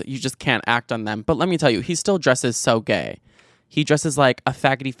urges, you just can't act on them. But let me tell you, he still dresses so gay. He dresses like a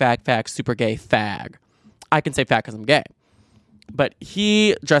faggoty fag, super gay fag. I can say fag because I'm gay. But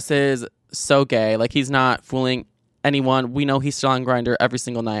he dresses so gay, like he's not fooling anyone. We know he's still on Grindr every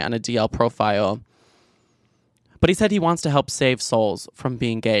single night on a DL profile. But he said he wants to help save souls from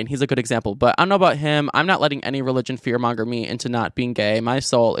being gay, and he's a good example. But I don't know about him. I'm not letting any religion fearmonger me into not being gay. My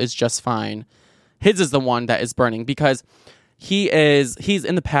soul is just fine. His is the one that is burning because he's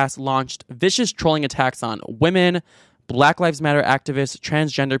in the past launched vicious trolling attacks on women, Black Lives Matter activists,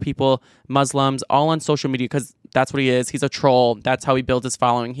 transgender people, Muslims, all on social media because that's what he is. He's a troll. That's how he builds his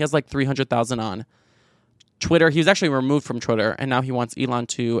following. He has like 300,000 on Twitter. He was actually removed from Twitter, and now he wants Elon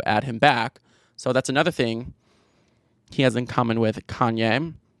to add him back. So that's another thing he has in common with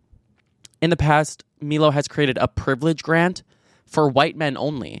Kanye. In the past, Milo has created a privilege grant for white men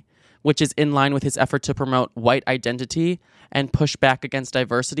only, which is in line with his effort to promote white identity and push back against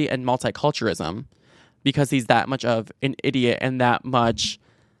diversity and multiculturalism because he's that much of an idiot and that much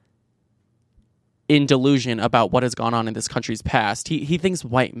in delusion about what has gone on in this country's past. He thinks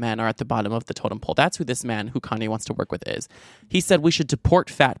white men are at the bottom of the totem pole. That's who this man who Kanye wants to work with is. He said we should deport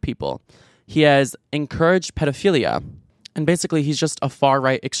fat people. He has encouraged pedophilia. And basically, he's just a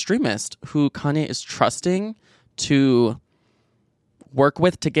far-right extremist who Kanye is trusting to work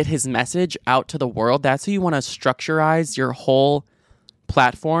with to get his message out to the world. That's how you want to structurize your whole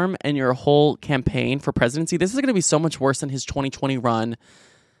platform and your whole campaign for presidency. This is going to be so much worse than his 2020 run,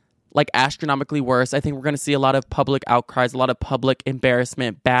 like astronomically worse. I think we're going to see a lot of public outcries, a lot of public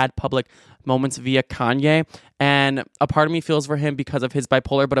embarrassment, bad public moments via Kanye. And a part of me feels for him because of his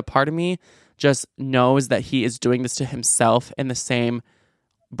bipolar, but a part of me just knows that he is doing this to himself in the same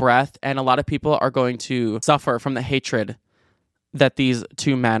breath. And a lot of people are going to suffer from the hatred that these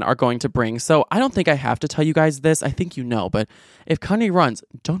two men are going to bring. So I don't think I have to tell you guys this. I think you know. But if Kanye runs,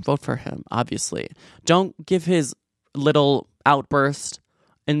 don't vote for him, obviously. Don't give his little outburst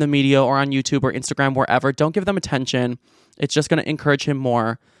in the media or on YouTube or Instagram, wherever. Don't give them attention. It's just going to encourage him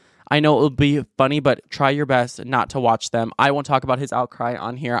more. I know it will be funny, but try your best not to watch them. I won't talk about his outcry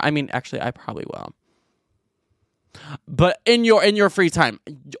on here. I mean, actually, I probably will. But in your free time,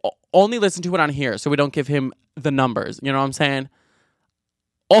 only listen to it on here so we don't give him the numbers. You know what I'm saying?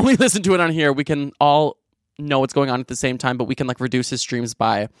 Only listen to it on here. We can all know what's going on at the same time, but we can like reduce his streams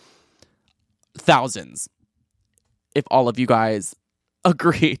by thousands if all of you guys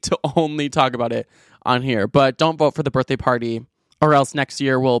agree to only talk about it on here. But don't vote for the birthday party, or else next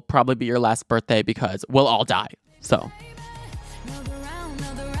year will probably be your last birthday because we'll all die. So Another round,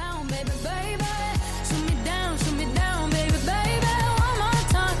 baby, baby. Shoot me down, baby, baby. One more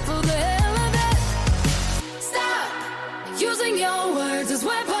time for the hell of it. Stop using your words as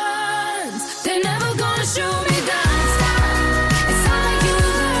weapons. They're never gonna shoot me down. It's not like you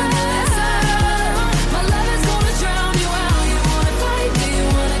learned a lesson. My love is gonna drown you out. You wanna fight? Do you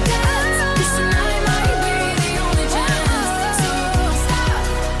wanna dance? This tonight might be the only chance. So stop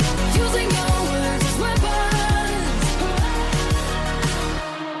using your words as weapons.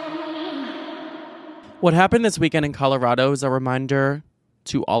 what happened this weekend in Colorado is a reminder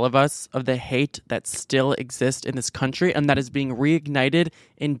to all of us of the hate that still exists in this country and that is being reignited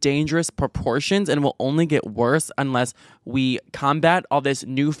in dangerous proportions and will only get worse unless we combat all this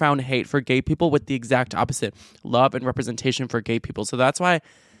newfound hate for gay people with the exact opposite, love and representation for gay people. So that's why,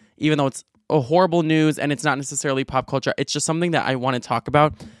 even though it's a horrible news and it's not necessarily pop culture, it's just something that I want to talk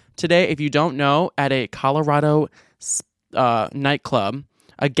about today. If you don't know, at a Colorado nightclub,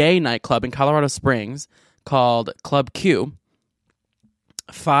 a gay nightclub in Colorado Springs called Club Q,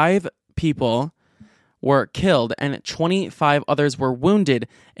 5 people were killed and 25 others were wounded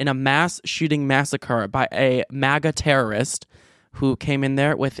in a mass shooting massacre by a MAGA terrorist who came in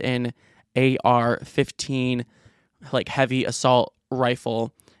there with an AR-15 like heavy assault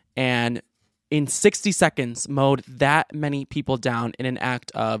rifle and in 60 seconds mowed that many people down in an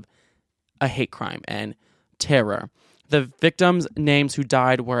act of a hate crime and terror. The victims' names who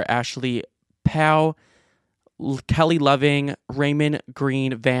died were Ashley Powell, Kelly Loving, Raymond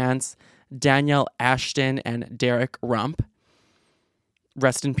Green Vance, Danielle Ashton, and Derek Rump.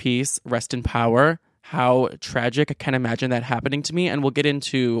 Rest in peace, rest in power. How tragic. I can't imagine that happening to me. And we'll get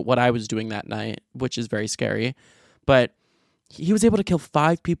into what I was doing that night, which is very scary. But he was able to kill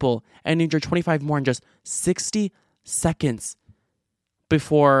 5 people and injure 25 more in just 60 seconds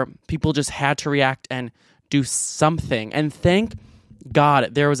before people just had to react and do something. And thank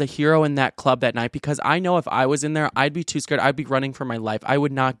God there was a hero in that club that night, because I know if I was in there, I'd be too scared. I'd be running for my life. I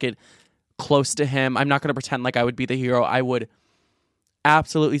would not get close to him. I'm not going to pretend like I would be the hero. I would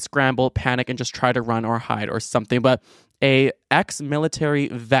absolutely scramble, panic, and just try to run or hide or something. But a ex-military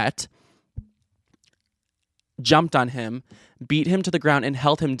vet jumped on him, beat him to the ground, and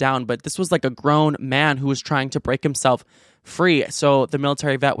held him down. But this was like a grown man who was trying to break himself free. So the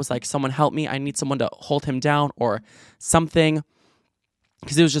military vet was like, someone help me. I need someone to hold him down or something,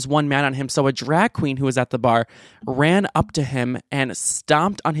 because it was just one man on him. So a drag queen who was at the bar ran up to him and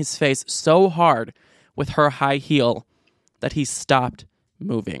stomped on his face so hard with her high heel that he stopped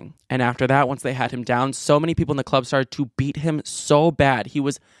moving. And after that, once they had him down, so many people in the club started to beat him so bad. He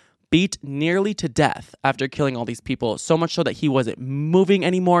was beat nearly to death after killing all these people, so much so that he wasn't moving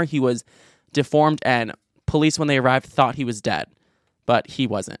anymore. He was deformed, and police, when they arrived, thought he was dead, but he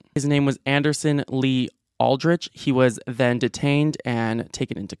wasn't. His name was Anderson Lee Aldrich. He was then detained and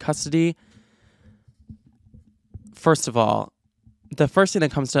taken into custody. First of all, the first thing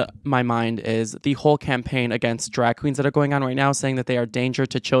that comes to my mind is the whole campaign against drag queens that are going on right now, saying that they are a danger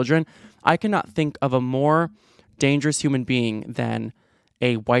to children. I cannot think of a more dangerous human being than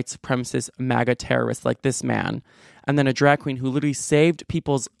a white supremacist MAGA terrorist like this man, and then a drag queen who literally saved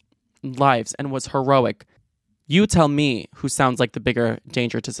people's lives and was heroic. You tell me who sounds like the bigger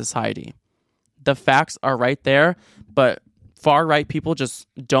danger to society. The facts are right there, but far-right people just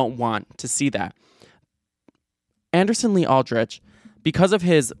don't want to see that. Anderson Lee Aldrich, because of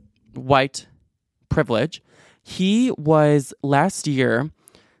his white privilege, he was last year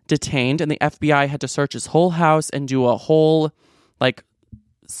detained, and the FBI had to search his whole house and do a whole,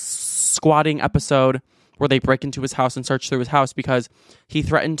 squatting episode where they break into his house and search through his house because he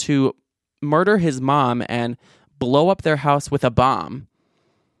threatened to murder his mom and blow up their house with a bomb,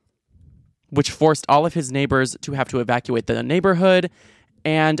 which forced all of his neighbors to have to evacuate the neighborhood.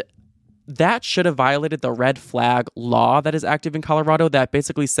 And that should have violated the red flag law that is active in Colorado that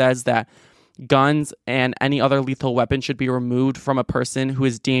basically says that guns and any other lethal weapon should be removed from a person who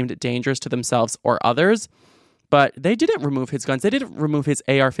is deemed dangerous to themselves or others. But they didn't remove his guns. They didn't remove his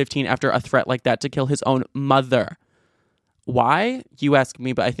AR-15 after a threat like that to kill his own mother. Why? You ask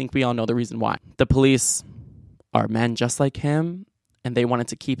me, but I think we all know the reason why. The police are men just like him, and they wanted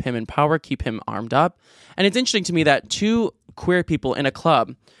to keep him in power, keep him armed up. And it's interesting to me that two queer people in a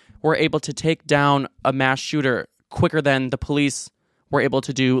club were able to take down a mass shooter quicker than the police were able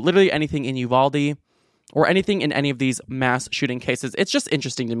to do literally anything in Uvalde or anything in any of these mass shooting cases. It's just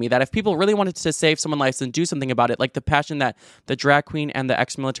interesting to me that if people really wanted to save someone's life and do something about it, like the passion that the drag queen and the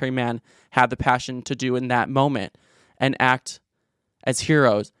ex-military man had the passion to do in that moment and act as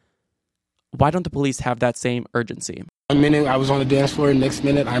heroes, why don't the police have that same urgency? 1 minute I was on the dance floor, next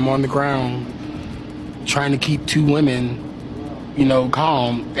minute I'm on the ground trying to keep two women,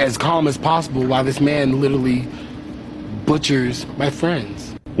 calm as possible while this man literally butchers my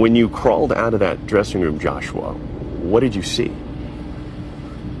friends. When you crawled out of that dressing room, Joshua, what did you see?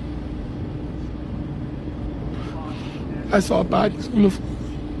 I saw bodies on the floor.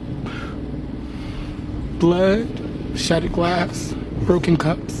 Blood, shattered glass, broken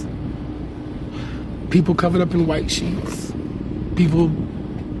cups. People covered up in white sheets. People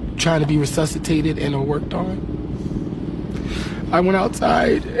trying to be resuscitated and are worked on. I went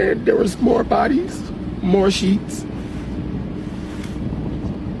outside and there was more bodies, more sheets.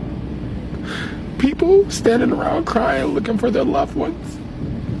 People standing around crying, looking for their loved ones.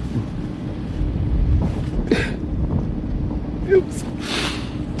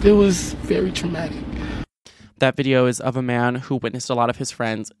 It was very traumatic. That video is of a man who witnessed a lot of his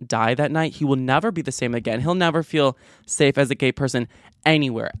friends die that night. He will never be the same again. He'll never feel safe as a gay person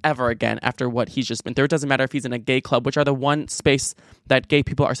anywhere, ever again, after what he's just been through. It doesn't matter if he's in a gay club, which are the one space that gay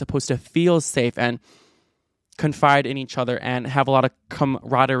people are supposed to feel safe and confide in each other and have a lot of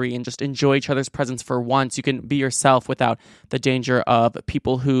camaraderie and just enjoy each other's presence for once. You can be yourself without the danger of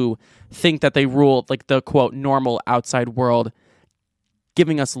people who think that they rule, like the, quote, normal outside world,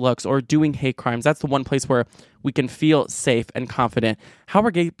 giving us looks or doing hate crimes. That's the one place where we can feel safe and confident. How are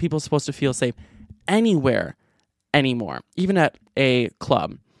gay people supposed to feel safe anywhere anymore, even at a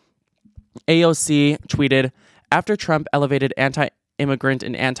club? AOC tweeted, after Trump elevated anti-immigrant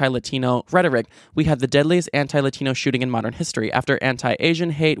and anti-Latino rhetoric, we had the deadliest anti-Latino shooting in modern history. After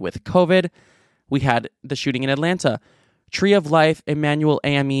anti-Asian hate with COVID, we had the shooting in Atlanta. Tree of Life, Emmanuel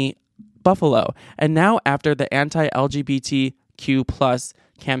AME, Buffalo. And now after the anti-LGBTQ+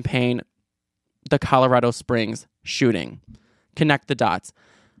 campaign, the Colorado Springs shooting. Connect the dots.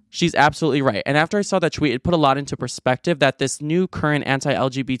 She's absolutely right. And after I saw that tweet, it put a lot into perspective that this new current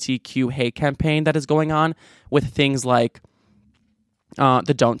anti-LGBTQ hate campaign that is going on with things like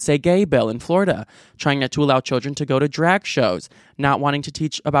the Don't Say Gay bill in Florida, trying not to allow children to go to drag shows, not wanting to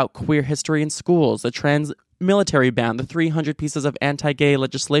teach about queer history in schools, the trans military ban, the 300 pieces of anti-gay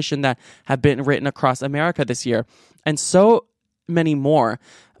legislation that have been written across America this year, and so many more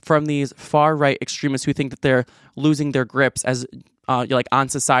from these far-right extremists who think that they're losing their grips as on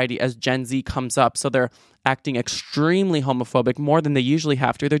society as Gen Z comes up. So they're acting extremely homophobic, more than they usually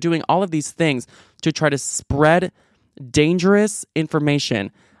have to. They're doing all of these things to try to spread dangerous information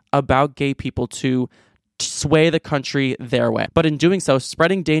about gay people to sway the country their way. But in doing so,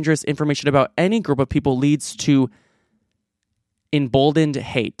 spreading dangerous information about any group of people leads to emboldened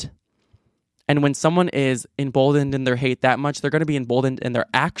hate. And when someone is emboldened in their hate that much, they're going to be emboldened in their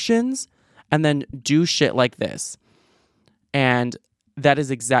actions and then do shit like this. And that is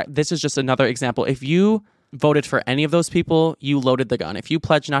this is just another example. If you voted for any of those people, you loaded the gun. If you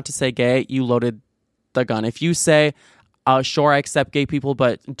pledge not to say gay, you loaded the gun. If you say, sure, I accept gay people,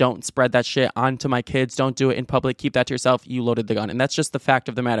 but don't spread that shit onto my kids, don't do it in public, keep that to yourself, you loaded the gun. And that's just the fact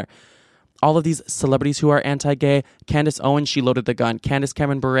of the matter. All of these celebrities who are anti-gay, Candace Owens, she loaded the gun. Candace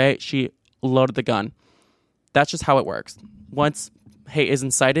Cameron Bure, she loaded the gun. That's just how it works. Once hate is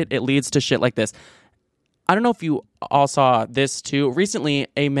incited, it leads to shit like this. I don't know if you all saw this too. Recently,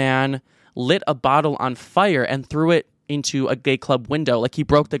 a man lit a bottle on fire and threw it into a gay club window. Like he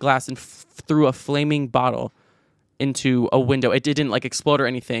broke the glass and threw a flaming bottle into a window. It didn't explode or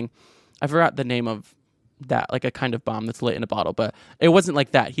anything. I forgot the name of that, like a kind of bomb that's lit in a bottle, but it wasn't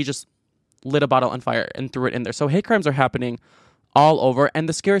like that. He just lit a bottle on fire and threw it in there. So hate crimes are happening all over. And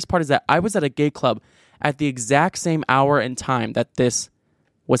the scariest part is that I was at a gay club at the exact same hour and time that this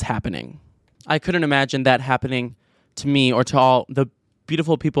was happening. I couldn't imagine that happening to me or to all the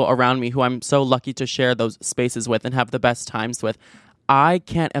beautiful people around me who I'm so lucky to share those spaces with and have the best times with. I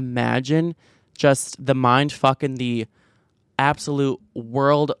can't imagine just the mind fuck and the absolute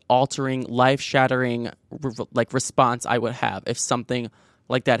world-altering, life-shattering response I would have if something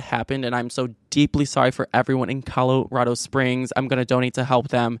like that happened. And I'm so deeply sorry for everyone in Colorado Springs. I'm going to donate to help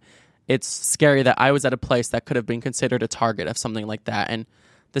them. It's scary that I was at a place that could have been considered a target of something like that. And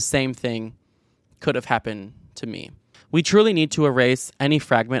the same thing could have happened to me. We truly need to erase any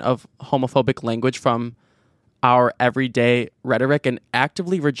fragment of homophobic language from our everyday rhetoric and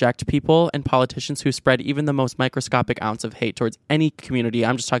actively reject people and politicians who spread even the most microscopic ounce of hate towards any community.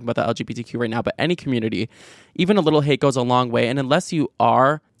 I'm just talking about the LGBTQ right now, but any community, even a little hate goes a long way. And unless you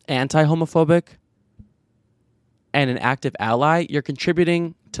are anti-homophobic and an active ally, you're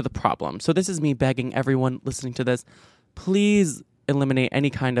contributing to the problem. So this is me begging everyone listening to this, please eliminate any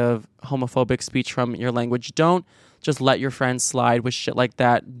kind of homophobic speech from your language. Don't just let your friends slide with shit like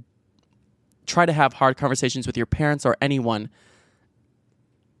that. Try to have hard conversations with your parents or anyone.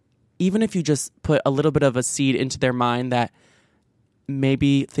 Even if you just put a little bit of a seed into their mind that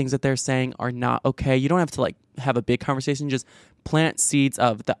maybe things that they're saying are not okay. You don't have to like have a big conversation. Just plant seeds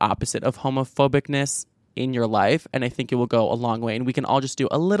of the opposite of homophobicness in your life, and I think it will go a long way. And we can all just do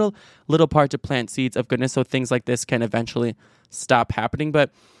a little part to plant seeds of goodness so things like this can eventually stop happening.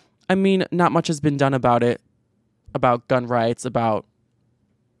 But I mean, not much has been done about it, about gun rights, about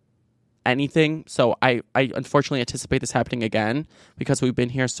anything. So I unfortunately anticipate this happening again because we've been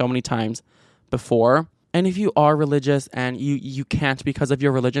here so many times before. And if you are religious and you can't because of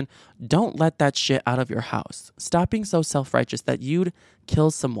your religion, don't let that shit out of your house. Stop being so self-righteous that you'd kill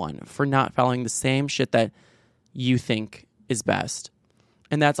someone for not following the same shit that you think is best.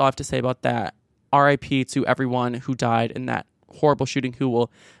 And that's all I have to say about that. RIP to everyone who died in that horrible shooting who will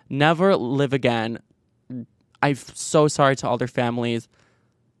never live again. I'm so sorry to all their families.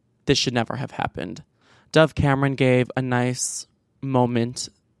 This should never have happened. Dove Cameron gave a nice moment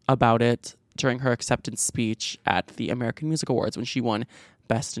about it during her acceptance speech at the American Music Awards when she won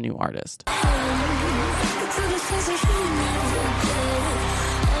Best New Artist.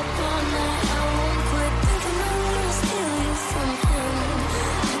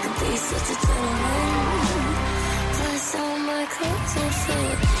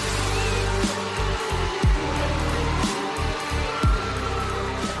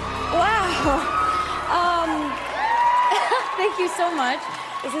 Thank you so much.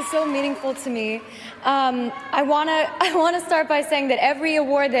 This is so meaningful to me. I wanna start by saying that every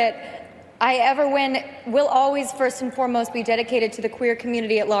award that I ever win will always first and foremost be dedicated to the queer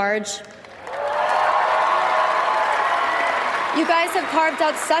community at large. You guys have carved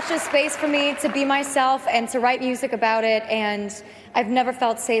out such a space for me to be myself and to write music about it, and I've never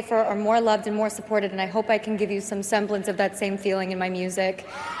felt safer or more loved and more supported, and I hope I can give you some semblance of that same feeling in my music.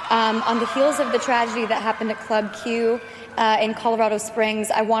 On the heels of the tragedy that happened at Club Q in Colorado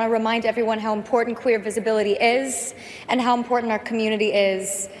Springs, I want to remind everyone how important queer visibility is and how important our community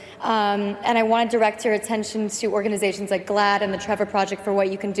is. And I want to direct your attention to organizations like GLAAD and the Trevor Project for what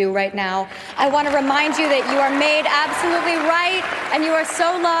you can do right now. I want to remind you that you are made absolutely right, and you are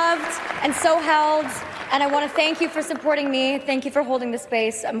so loved and so held. And I want to thank you for supporting me. Thank you for holding the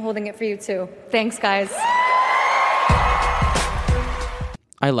space. I'm holding it for you too. Thanks, guys.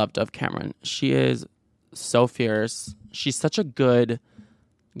 I love Dove Cameron. She is so fierce. She's such a good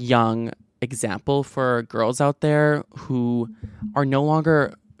young example for girls out there who are no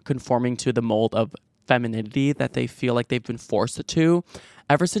longer conforming to the mold of femininity that they feel like they've been forced to.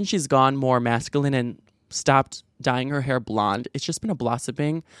 Ever since she's gone more masculine and stopped dyeing her hair blonde, it's just been a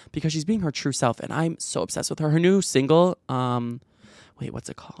blossoming because she's being her true self, and I'm so obsessed with her. Her new single, what's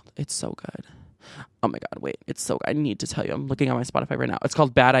it called? It's so good. Oh my God, wait, it's so good. I need to tell you, I'm looking at my Spotify right now. It's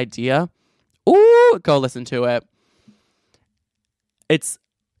called Bad Idea. Ooh, go listen to it.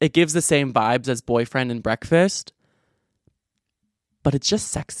 It gives the same vibes as Boyfriend and Breakfast, but it's just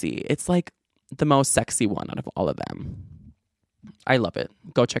sexy. It's like the most sexy one out of all of them. I love it.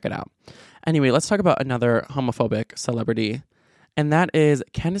 Go check it out. Anyway, let's talk about another homophobic celebrity, and that is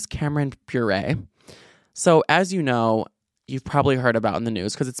Candace Cameron Bure. So as you know, you've probably heard about in the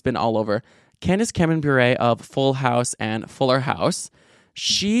news because it's been all over. Candace Cameron Bure of Full House and Fuller House.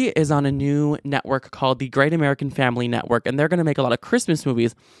 She is on a new network called the Great American Family Network, and they're going to make a lot of Christmas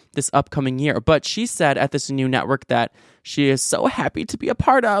movies this upcoming year. But she said at this new network that she is so happy to be a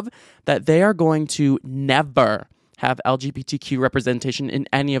part of that they are going to never have LGBTQ representation in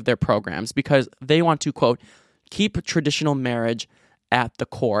any of their programs because they want to, quote, keep traditional marriage at the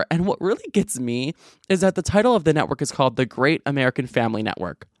core. And what really gets me is that the title of the network is called the Great American Family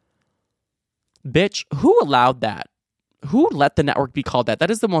Network. Bitch, who allowed that? Who let the network be called that?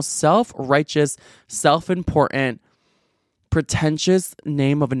 That is the most self-righteous, self-important, pretentious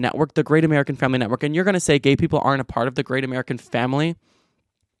name of a network, the Great American Family Network. And you're going to say gay people aren't a part of the Great American Family?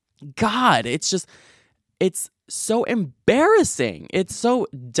 God, it's so embarrassing. It's so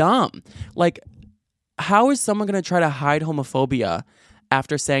dumb. Like, how is someone going to try to hide homophobia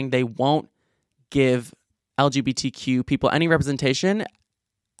after saying they won't give LGBTQ people any representation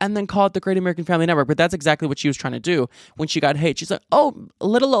and then call it the Great American Family Network? But that's exactly what she was trying to do when she got hate. She's like, oh,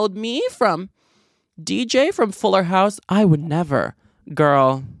 little old me from DJ from Fuller House, I would never.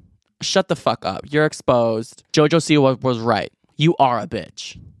 Girl, shut the fuck up. You're exposed. JoJo Siwa was right. You are a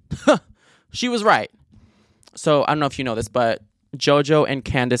bitch. She was right. So I don't know if you know this, but JoJo and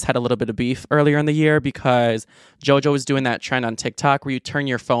Candace had a little bit of beef earlier in the year because JoJo was doing that trend on TikTok where you turn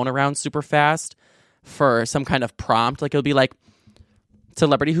your phone around super fast for some kind of prompt. Like it'll be like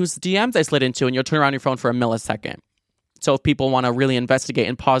celebrity whose DMs I slid into, and you'll turn around your phone for a millisecond. So if people want to really investigate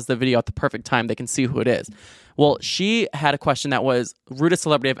and pause the video at the perfect time, they can see who it is. Well, she had a question that was rudest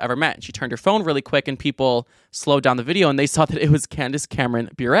celebrity I've ever met. She turned her phone really quick and people slowed down the video and they saw that it was Candace Cameron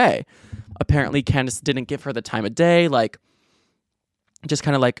Bure. Apparently Candace didn't give her the time of day, like just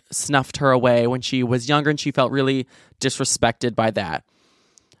kind of like snuffed her away when she was younger, and she felt really disrespected by that.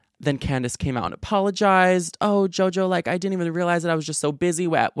 Then Candace came out and apologized. Oh, JoJo, like I didn't even realize that I was just so busy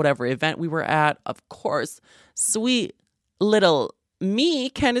at whatever event we were at. Of course, sweet little me,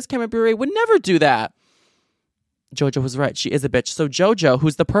 Candace Cameron Bure, would never do that. JoJo was right. She is a bitch. So JoJo,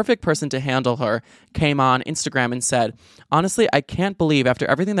 who's the perfect person to handle her, came on Instagram and said, honestly, I can't believe after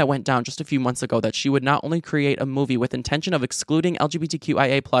everything that went down just a few months ago that she would not only create a movie with intention of excluding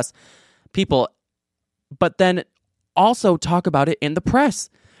LGBTQIA plus people, but then also talk about it in the press.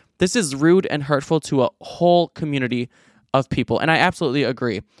 This is rude and hurtful to a whole community of people. And I absolutely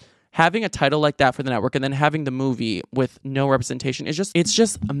agree. Having a title like that for the network and then having the movie with no representation is it's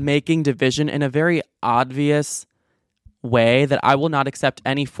just making division in a very obvious way that I will not accept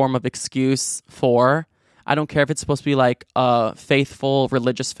any form of excuse for. I don't care if it's supposed to be like a faithful,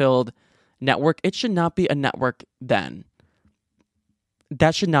 religious-filled network. It should not be a network then.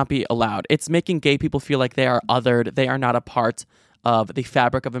 That should not be allowed. It's making gay people feel like they are othered. They are not a part of the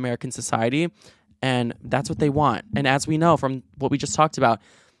fabric of American society. And that's what they want. And as we know from what we just talked about,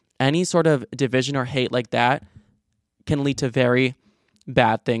 any sort of division or hate like that can lead to very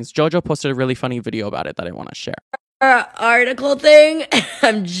bad things. JoJo posted a really funny video about it that I want to share. Article thing.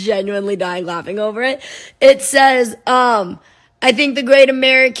 I'm genuinely dying laughing over it. It says, I think the Great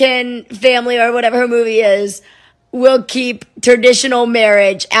American Family, or whatever her movie is, will keep traditional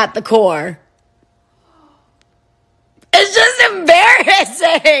marriage at the core. It's just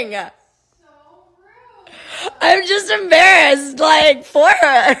embarrassing. I'm just embarrassed, like, for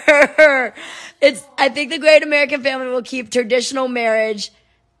her. I think the Great American Family will keep traditional marriage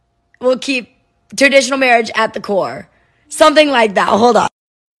at the core. Something like that. Hold on.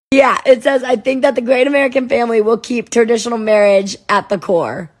 Yeah, it says, I think that the Great American Family will keep traditional marriage at the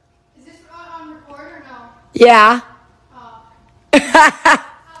core. Is this on record or no? Yeah.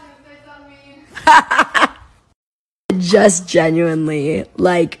 Just genuinely,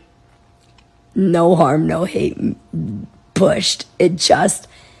 like, no harm, no hate pushed. It just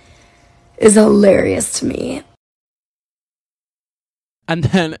is hilarious to me. And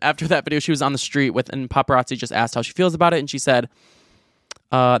then after that video, she was on the street and paparazzi just asked how she feels about it. And she said,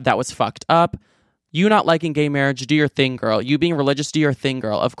 that was fucked up. You not liking gay marriage, do your thing, girl. You being religious, do your thing,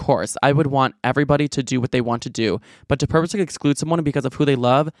 girl. Of course, I would want everybody to do what they want to do. But to purposely exclude someone because of who they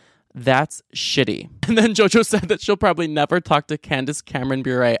love, that's shitty. And then JoJo said that she'll probably never talk to Candace Cameron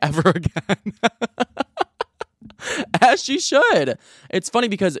Bure ever again. As she should. It's funny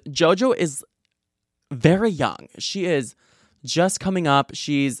because JoJo is very young. She is just coming up.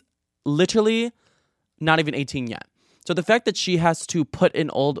 She's literally not even 18 yet. So the fact that she has to put an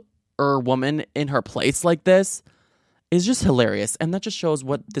older woman in her place like this is just hilarious. And that just shows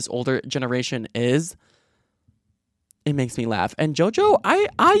what this older generation is. It makes me laugh. And JoJo,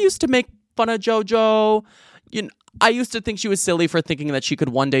 I used to make fun of JoJo. I used to think she was silly for thinking that she could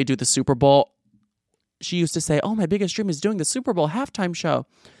one day do the Super Bowl. She used to say, oh, my biggest dream is doing the Super Bowl halftime show.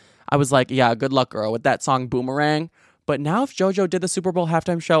 I was like, yeah, good luck, girl, with that song Boomerang. But now if JoJo did the Super Bowl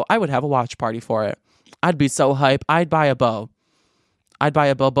halftime show, I would have a watch party for it. I'd be so hype. I'd buy a bow. I'd buy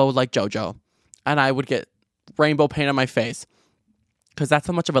a bow like JoJo. And I would get rainbow paint on my face. Because that's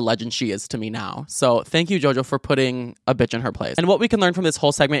how much of a legend she is to me now. So thank you, JoJo, for putting a bitch in her place. And what we can learn from this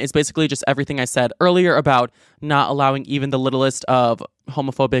whole segment is basically just everything I said earlier about not allowing even the littlest of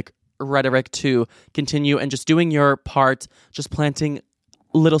homophobic rhetoric to continue and just doing your part, just planting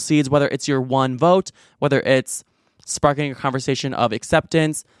little seeds, whether it's your one vote, whether it's sparking a conversation of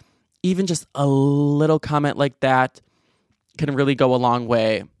acceptance, even just a little comment like that can really go a long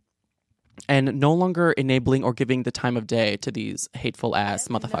way. And no longer enabling or giving the time of day to these hateful ass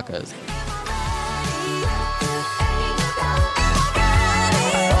motherfuckers.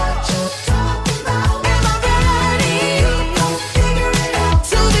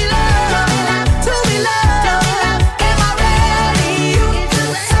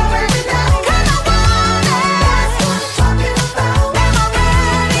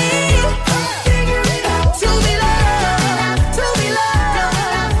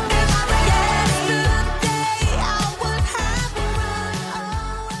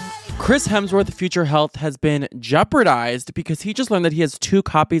 Chris Hemsworth's future health has been jeopardized because he just learned that he has 2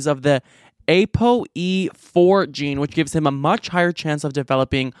 copies of the ApoE4 gene, which gives him a much higher chance of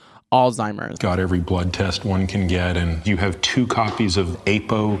developing Alzheimer's. Got every blood test one can get, and you have 2 copies of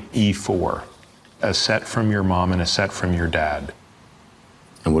ApoE4, a set from your mom and a set from your dad.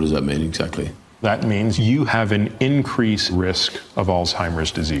 And what does that mean exactly? That means you have an increased risk of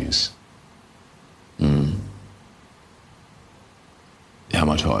Alzheimer's disease. How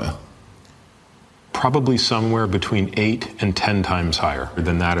much higher? Probably somewhere between 8 and 10 times higher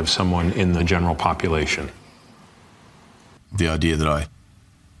than that of someone in the general population. The idea that I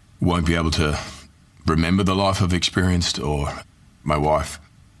won't be able to remember the life I've experienced, or my wife,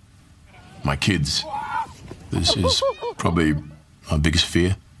 my kids. This is probably my biggest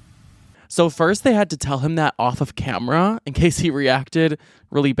fear. So first they had to tell him that off of camera in case he reacted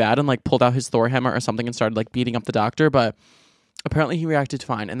really bad and like pulled out his Thor hammer or something and started like beating up the doctor, but apparently he reacted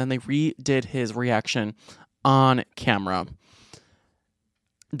fine. And then they redid his reaction on camera.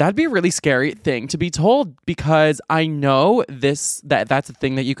 That'd be a really scary thing to be told, because I know that's a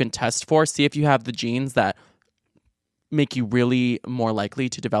thing that you can test for. See if you have the genes that make you really more likely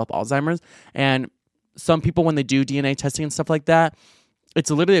to develop Alzheimer's. And some people, when they do DNA testing and stuff like that, it's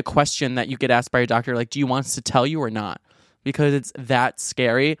literally a question that you get asked by your doctor, like, do you want us to tell you or not? Because it's that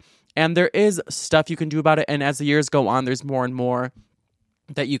scary. And there is stuff you can do about it. And as the years go on, there's more and more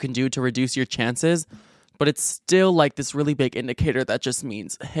that you can do to reduce your chances. But it's still like this really big indicator that just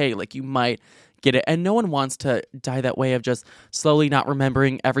means, hey, like you might get it. And no one wants to die that way of just slowly not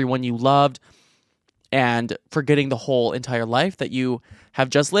remembering everyone you loved and forgetting the whole entire life that you have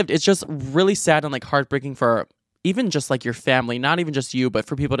just lived. It's just really sad and like heartbreaking for even just like your family, not even just you, but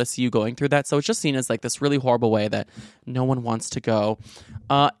for people to see you going through that. So it's just seen as like this really horrible way that no one wants to go.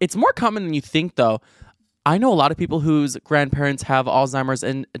 It's more common than you think, though. I know a lot of people whose grandparents have Alzheimer's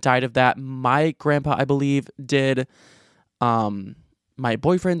and died of that. My grandpa, I believe, did. My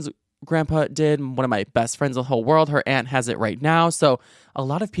boyfriend's grandpa did. One of my best friends in the whole world, her aunt has it right now. So a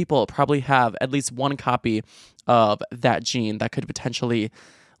lot of people probably have at least one copy of that gene that could potentially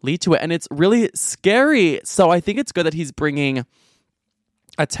lead to it. And it's really scary. So I think it's good that he's bringing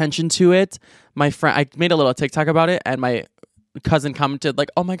attention to it. My friend, I made a little TikTok about it, and my cousin commented like,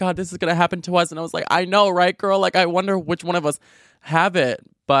 oh my God, this is going to happen to us. And I was like, I know, right, girl? Like, I wonder which one of us have it.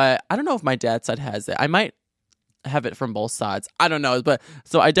 But I don't know if my dad's side has it. I might have it from both sides. I don't know. But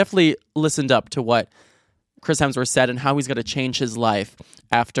so I definitely listened up to what Chris Hemsworth said and how he's going to change his life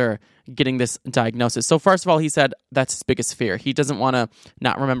after getting this diagnosis. So first of all, he said that's his biggest fear. He doesn't want to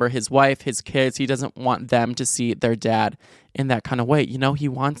not remember his wife, his kids. He doesn't want them to see their dad in that kind of way. You know, he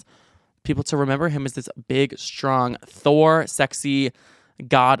wants people to remember him as this big, strong Thor, sexy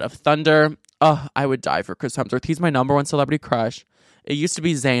god of thunder. Oh, I would die for Chris Hemsworth. He's my number one celebrity crush. It used to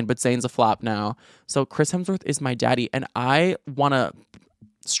be Zayn, but Zayn's a flop now. So Chris Hemsworth is my daddy, and I want to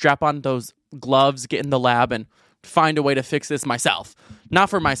strap on those gloves, get in the lab, and find a way to fix this myself. Not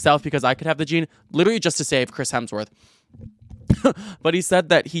for myself because I could have the gene, literally just to save Chris Hemsworth. But he said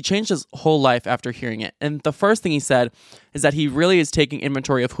that he changed his whole life after hearing it. And the first thing he said is that he really is taking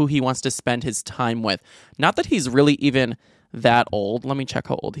inventory of who he wants to spend his time with. Not that he's really even that old. Let me check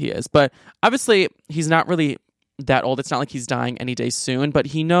how old he is. But obviously, he's not really that old. It's not like he's dying any day soon. But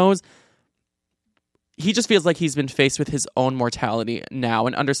he knows, he just feels like he's been faced with his own mortality now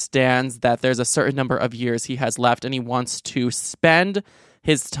and understands that there's a certain number of years he has left, and he wants to spend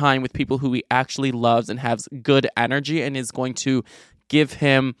his time with people who he actually loves and has good energy and is going to give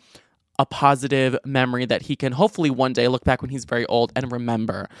him a positive memory that he can hopefully one day look back when he's very old and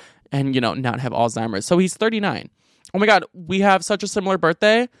remember and, you know, not have Alzheimer's. So he's 39. Oh my God, we have such a similar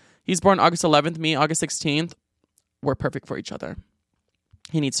birthday. He's born August 11th, me August 16th. We're perfect for each other.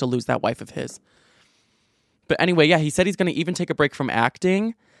 He needs to lose that wife of his. But anyway, yeah, he said he's going to even take a break from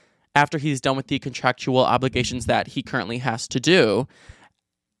acting after he's done with the contractual obligations that he currently has to do.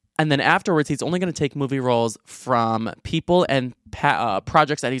 And then afterwards, he's only going to take movie roles from people and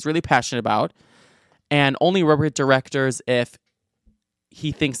projects that he's really passionate about, and only work with directors if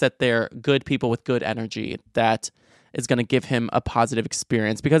he thinks that they're good people with good energy that is going to give him a positive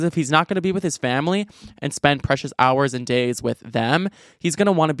experience. Because if he's not going to be with his family and spend precious hours and days with them, he's going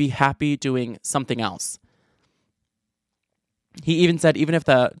to want to be happy doing something else. He even said even if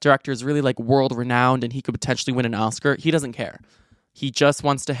the director is really like world renowned and he could potentially win an Oscar, he doesn't care. He just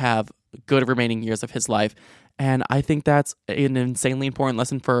wants to have good remaining years of his life. And I think that's an insanely important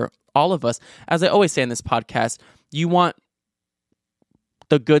lesson for all of us. As I always say in this podcast, you want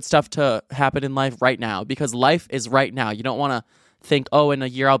the good stuff to happen in life right now, because life is right now. You don't want to think, oh, in a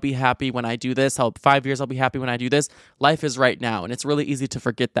year I'll be happy when I do this. 5 years I'll be happy when I do this. Life is right now, and it's really easy to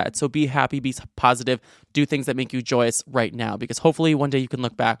forget that. So be happy, be positive, do things that make you joyous right now, because hopefully one day you can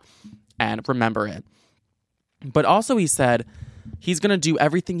look back and remember it. But also he said he's going to do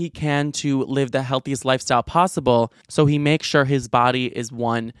everything he can to live the healthiest lifestyle possible, so he makes sure his body is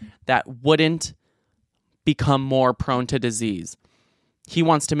one that wouldn't become more prone to disease. He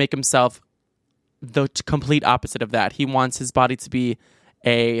wants to make himself the complete opposite of that. He wants his body to be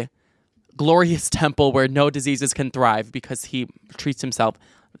a glorious temple where no diseases can thrive, because he treats himself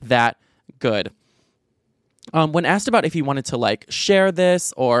that good. When asked about if he wanted to share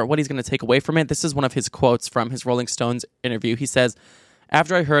this or what he's going to take away from it, this is one of his quotes from his Rolling Stones interview. He says,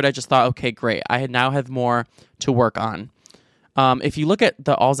 "After I heard, I just thought, okay, great. I now have more to work on." If you look at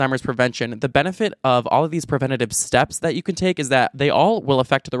the Alzheimer's prevention, the benefit of all of these preventative steps that you can take is that they all will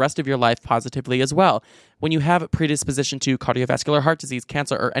affect the rest of your life positively as well. When you have a predisposition to cardiovascular heart disease,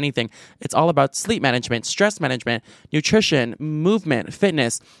 cancer, or anything, it's all about sleep management, stress management, nutrition, movement,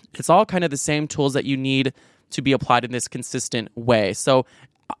 fitness. It's all kind of the same tools that you need to be applied in this consistent way. So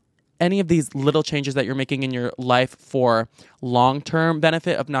any of these little changes that you're making in your life for long-term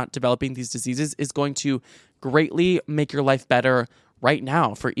benefit of not developing these diseases is going to greatly make your life better right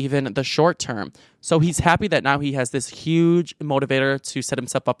now for even the short term. So he's happy that now he has this huge motivator to set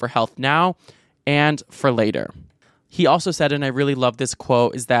himself up for health now and for later. He also said, and I really love this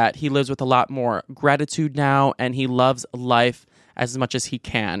quote, is that he lives with a lot more gratitude now, and he loves life as much as he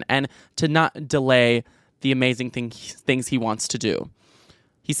can, and to not delay the amazing things he wants to do.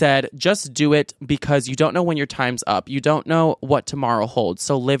 He said, just do it, because you don't know when your time's up. You don't know what tomorrow holds,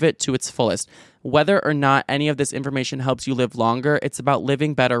 so live it to its fullest. Whether or not any of this information helps you live longer, it's about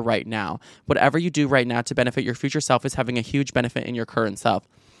living better right now. Whatever you do right now to benefit your future self is having a huge benefit in your current self.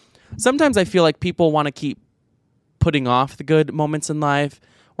 Sometimes I feel like people want to keep putting off the good moments in life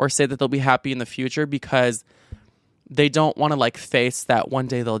or say that they'll be happy in the future because they don't want to face that one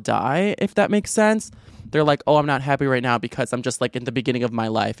day they'll die, if that makes sense. They're like, oh, I'm not happy right now because I'm just in the beginning of my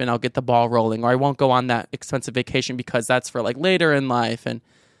life and I'll get the ball rolling, or I won't go on that expensive vacation because that's for later in life. And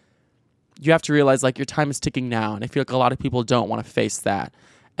you have to realize your time is ticking now. And I feel like a lot of people don't want to face that.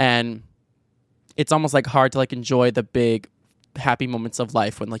 And it's almost hard to enjoy the big happy moments of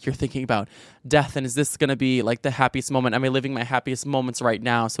life when you're thinking about death, and is this going to be the happiest moment? Am I living my happiest moments right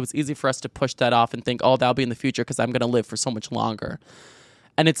now? So it's easy for us to push that off and think, oh, that'll be in the future because I'm going to live for so much longer.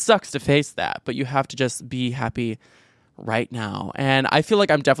 And it sucks to face that, but you have to just be happy right now. And I feel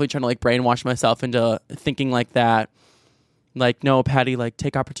like I'm definitely trying to brainwash myself into thinking like that. No, Patty,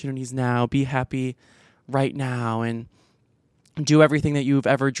 take opportunities now, be happy right now, and do everything that you've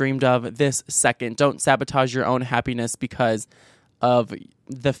ever dreamed of this second. Don't sabotage your own happiness because of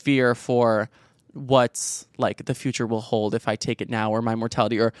the fear for what's the future will hold if I take it now, or my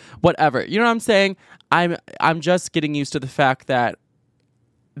mortality, or whatever. You know what I'm saying? I'm just getting used to the fact that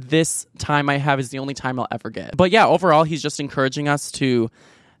this time I have is the only time I'll ever get. But yeah, overall, he's just encouraging us to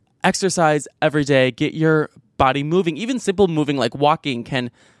exercise every day, get your body moving. Even simple moving like walking can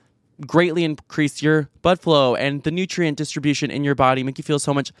greatly increase your blood flow and the nutrient distribution in your body, make you feel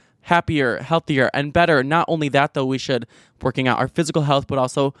so much happier, healthier, and better. Not only that, though, we should working out our physical health, but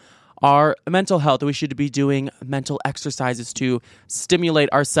also our mental health. We should be doing mental exercises to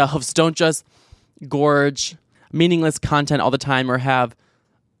stimulate ourselves. Don't just gorge meaningless content all the time or have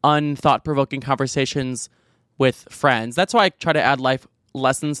unthought-provoking conversations with friends. That's why I try to add life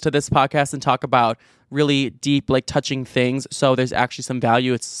lessons to this podcast and talk about really deep, touching things. So there's actually some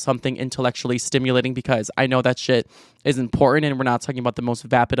value. It's something intellectually stimulating because I know that shit is important and we're not talking about the most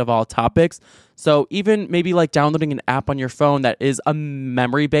vapid of all topics. So even maybe downloading an app on your phone that is a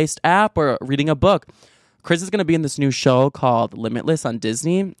memory-based app or reading a book. Chris is going to be in this new show called Limitless on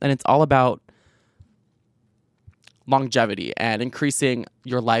Disney, and it's all about longevity and increasing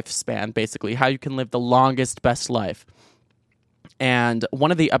your lifespan, basically, how you can live the longest, best life. And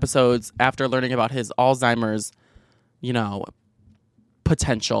one of the episodes, after learning about his Alzheimer's,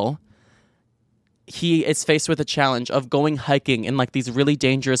 potential, he is faced with a challenge of going hiking in these really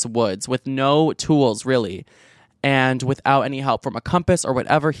dangerous woods with no tools, really. And without any help from a compass or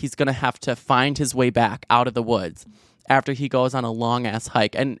whatever, he's going to have to find his way back out of the woods after he goes on a long-ass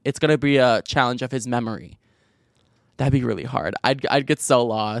hike. And it's going to be a challenge of his memory. That'd be really hard. I'd get so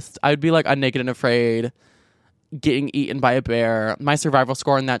lost. I'd be on Naked and Afraid, getting eaten by a bear. My survival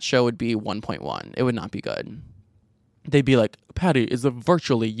score in that show would be 1.1. It would not be good. They'd be like, Patty is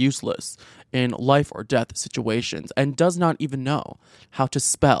virtually useless in life or death situations and does not even know how to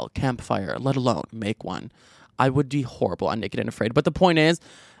spell campfire, let alone make one. I would be horrible on Naked and Afraid. But the point is,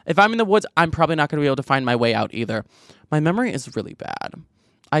 if I'm in the woods, I'm probably not going to be able to find my way out either. My memory is really bad.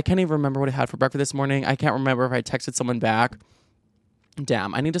 I can't even remember what I had for breakfast this morning. I can't remember if I texted someone back.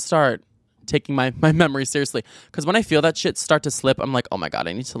 Damn, I need to start taking my memory seriously. Because when I feel that shit start to slip, I'm like, oh my God,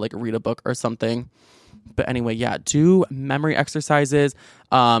 I need to like read a book or something. But anyway, yeah, do memory exercises.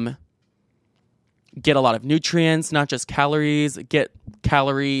 Get a lot of nutrients, not just calories. Get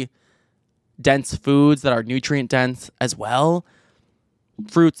calorie-dense foods that are nutrient-dense as well.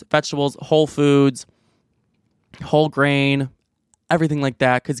 Fruits, vegetables, whole foods, whole grain, everything like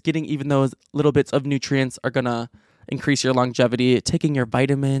that. Because getting even those little bits of nutrients are going to increase your longevity. Taking your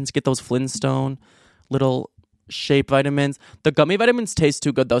vitamins, get those Flintstone little shape vitamins. The gummy vitamins taste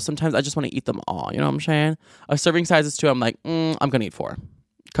too good, though. Sometimes I just want to eat them all. You know what I'm saying? A serving size is 2. I'm like, I'm going to eat 4.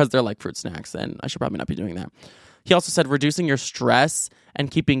 Because they're like fruit snacks, and I should probably not be doing that. He also said reducing your stress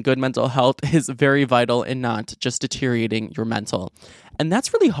and keeping good mental health is very vital in not just deteriorating your mental. And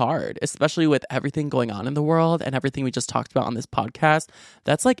that's really hard, especially with everything going on in the world and everything we just talked about on this podcast.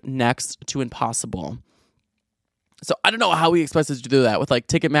 That's like next to impossible. So I don't know how we expect us to do that with like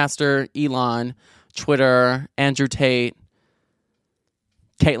Ticketmaster, Elon, Twitter, Andrew Tate,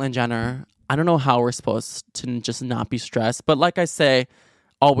 Caitlyn Jenner. I don't know how we're supposed to just not be stressed. But like I say,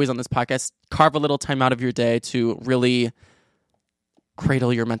 always on this podcast, carve a little time out of your day to really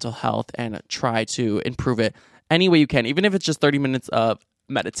cradle your mental health and try to improve it any way you can. Even if it's just 30 minutes of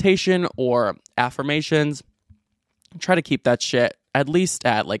meditation or affirmations, try to keep that shit at least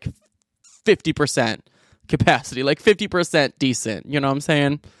at like 50% capacity, like 50% decent. You know what I'm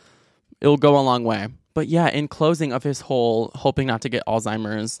saying? It'll go a long way. But yeah, in closing of his whole hoping not to get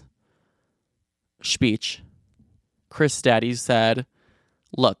Alzheimer's speech, Chris Daddy said,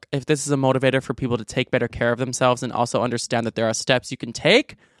 look, if this is a motivator for people to take better care of themselves and also understand that there are steps you can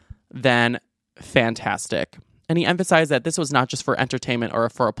take, then fantastic. And he emphasized that this was not just for entertainment or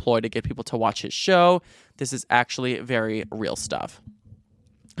for a ploy to get people to watch his show. This is actually very real stuff.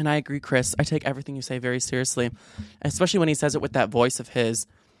 And I agree, Chris. I take everything you say very seriously, especially when he says it with that voice of his.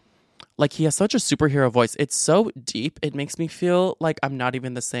 Like, he has such a superhero voice. It's so deep. It makes me feel like I'm not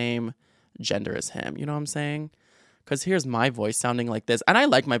even the same gender as him. You know what I'm saying? Because here's my voice sounding like this. And I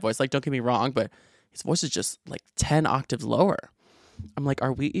like my voice. Like, don't get me wrong, but his voice is just like 10 octaves lower. I'm like,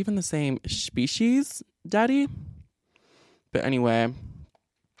 are we even the same species, Daddy? But anyway,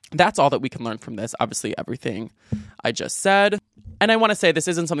 that's all that we can learn from this. Obviously, everything I just said. And I want to say this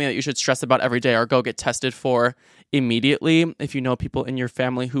isn't something that you should stress about every day or go get tested for immediately. If you know people in your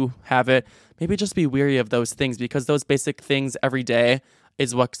family who have it, maybe just be weary of those things, because those basic things every day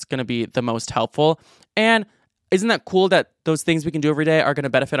is what's going to be the most helpful. And isn't that cool that those things we can do every day are going to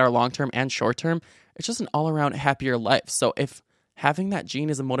benefit our long-term and short-term? It's just an all-around happier life. So if having that gene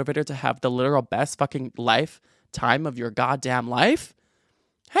is a motivator to have the literal best fucking lifetime of your goddamn life,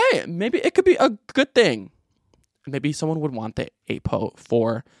 hey, maybe it could be a good thing. Maybe someone would want the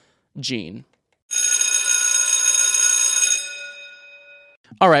APO4 gene.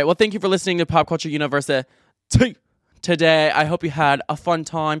 All right, well, thank you for listening to Pop Culture University today. I hope you had a fun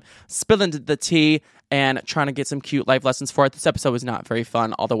time spilling the tea and trying to get some cute life lessons for it. This episode was not very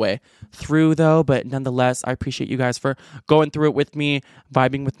fun all the way through, though, but nonetheless, I appreciate you guys for going through it with me,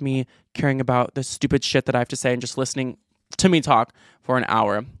 vibing with me, caring about the stupid shit that I have to say, and just listening to me talk for an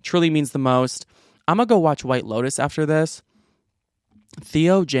hour. Truly means the most. I'm going to go watch White Lotus after this.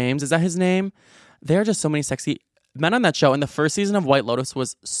 Theo James, is that his name? There are just so many sexy men on that show, and the first season of White Lotus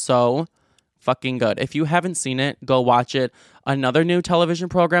was so fucking good. If you haven't seen it, go watch it. Another new television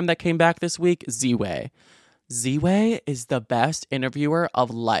program that came back this week, Z-Way. Z-Way is the best interviewer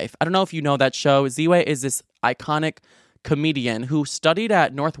of life. I don't know if you know that show. Z-Way is this iconic comedian who studied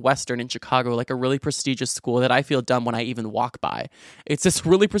at Northwestern in Chicago, like a really prestigious school that I feel dumb when I even walk by. It's this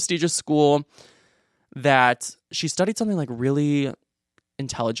really prestigious school that she studied something like really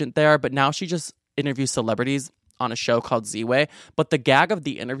intelligent there, but now she just interviews celebrities on a show called Z-Way. But the gag of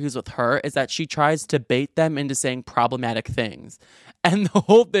the interviews with her is that she tries to bait them into saying problematic things. And the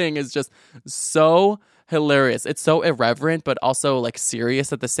whole thing is just so hilarious. It's so irreverent, but also like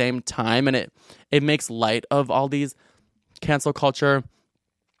serious at the same time. And it makes light of all these cancel culture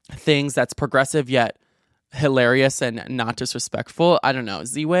things that's progressive yet hilarious and not disrespectful. I don't know.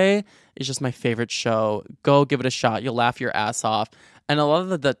 Z-Way is just my favorite show. Go give it a shot. You'll laugh your ass off. And a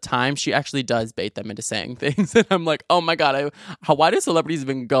lot of the time, she actually does bait them into saying things. And I'm like, oh my God, why do celebrities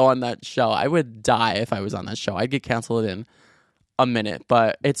even go on that show? I would die if I was on that show. I'd get canceled in a minute.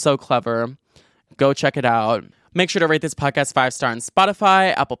 But it's so clever. Go check it out. Make sure to rate this podcast 5-star on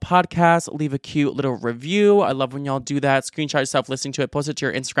Spotify, Apple Podcasts. Leave a cute little review. I love when y'all do that. Screenshot yourself listening to it. Post it to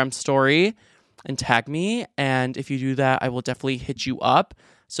your Instagram story. and tag me. And if you do that, I will definitely hit you up.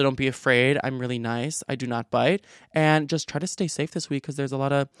 So don't be afraid. I'm really nice. I do not bite. And just try to stay safe this week because there's a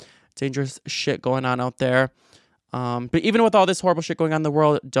lot of dangerous shit going on out there. But even with all this horrible shit going on in the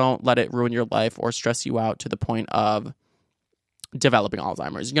world, don't let it ruin your life or stress you out to the point of developing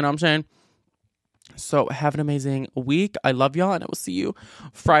Alzheimer's. You know what I'm saying? So have an amazing week. I love y'all, and I will see you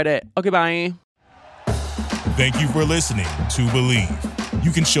Friday. Okay, bye. Thank you for listening to Believe.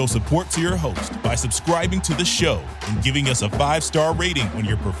 You can show support to your host by subscribing to the show and giving us a 5-star rating on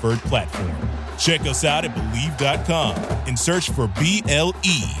your preferred platform. Check us out at Believe.com and search for BLEAV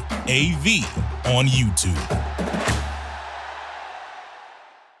on YouTube.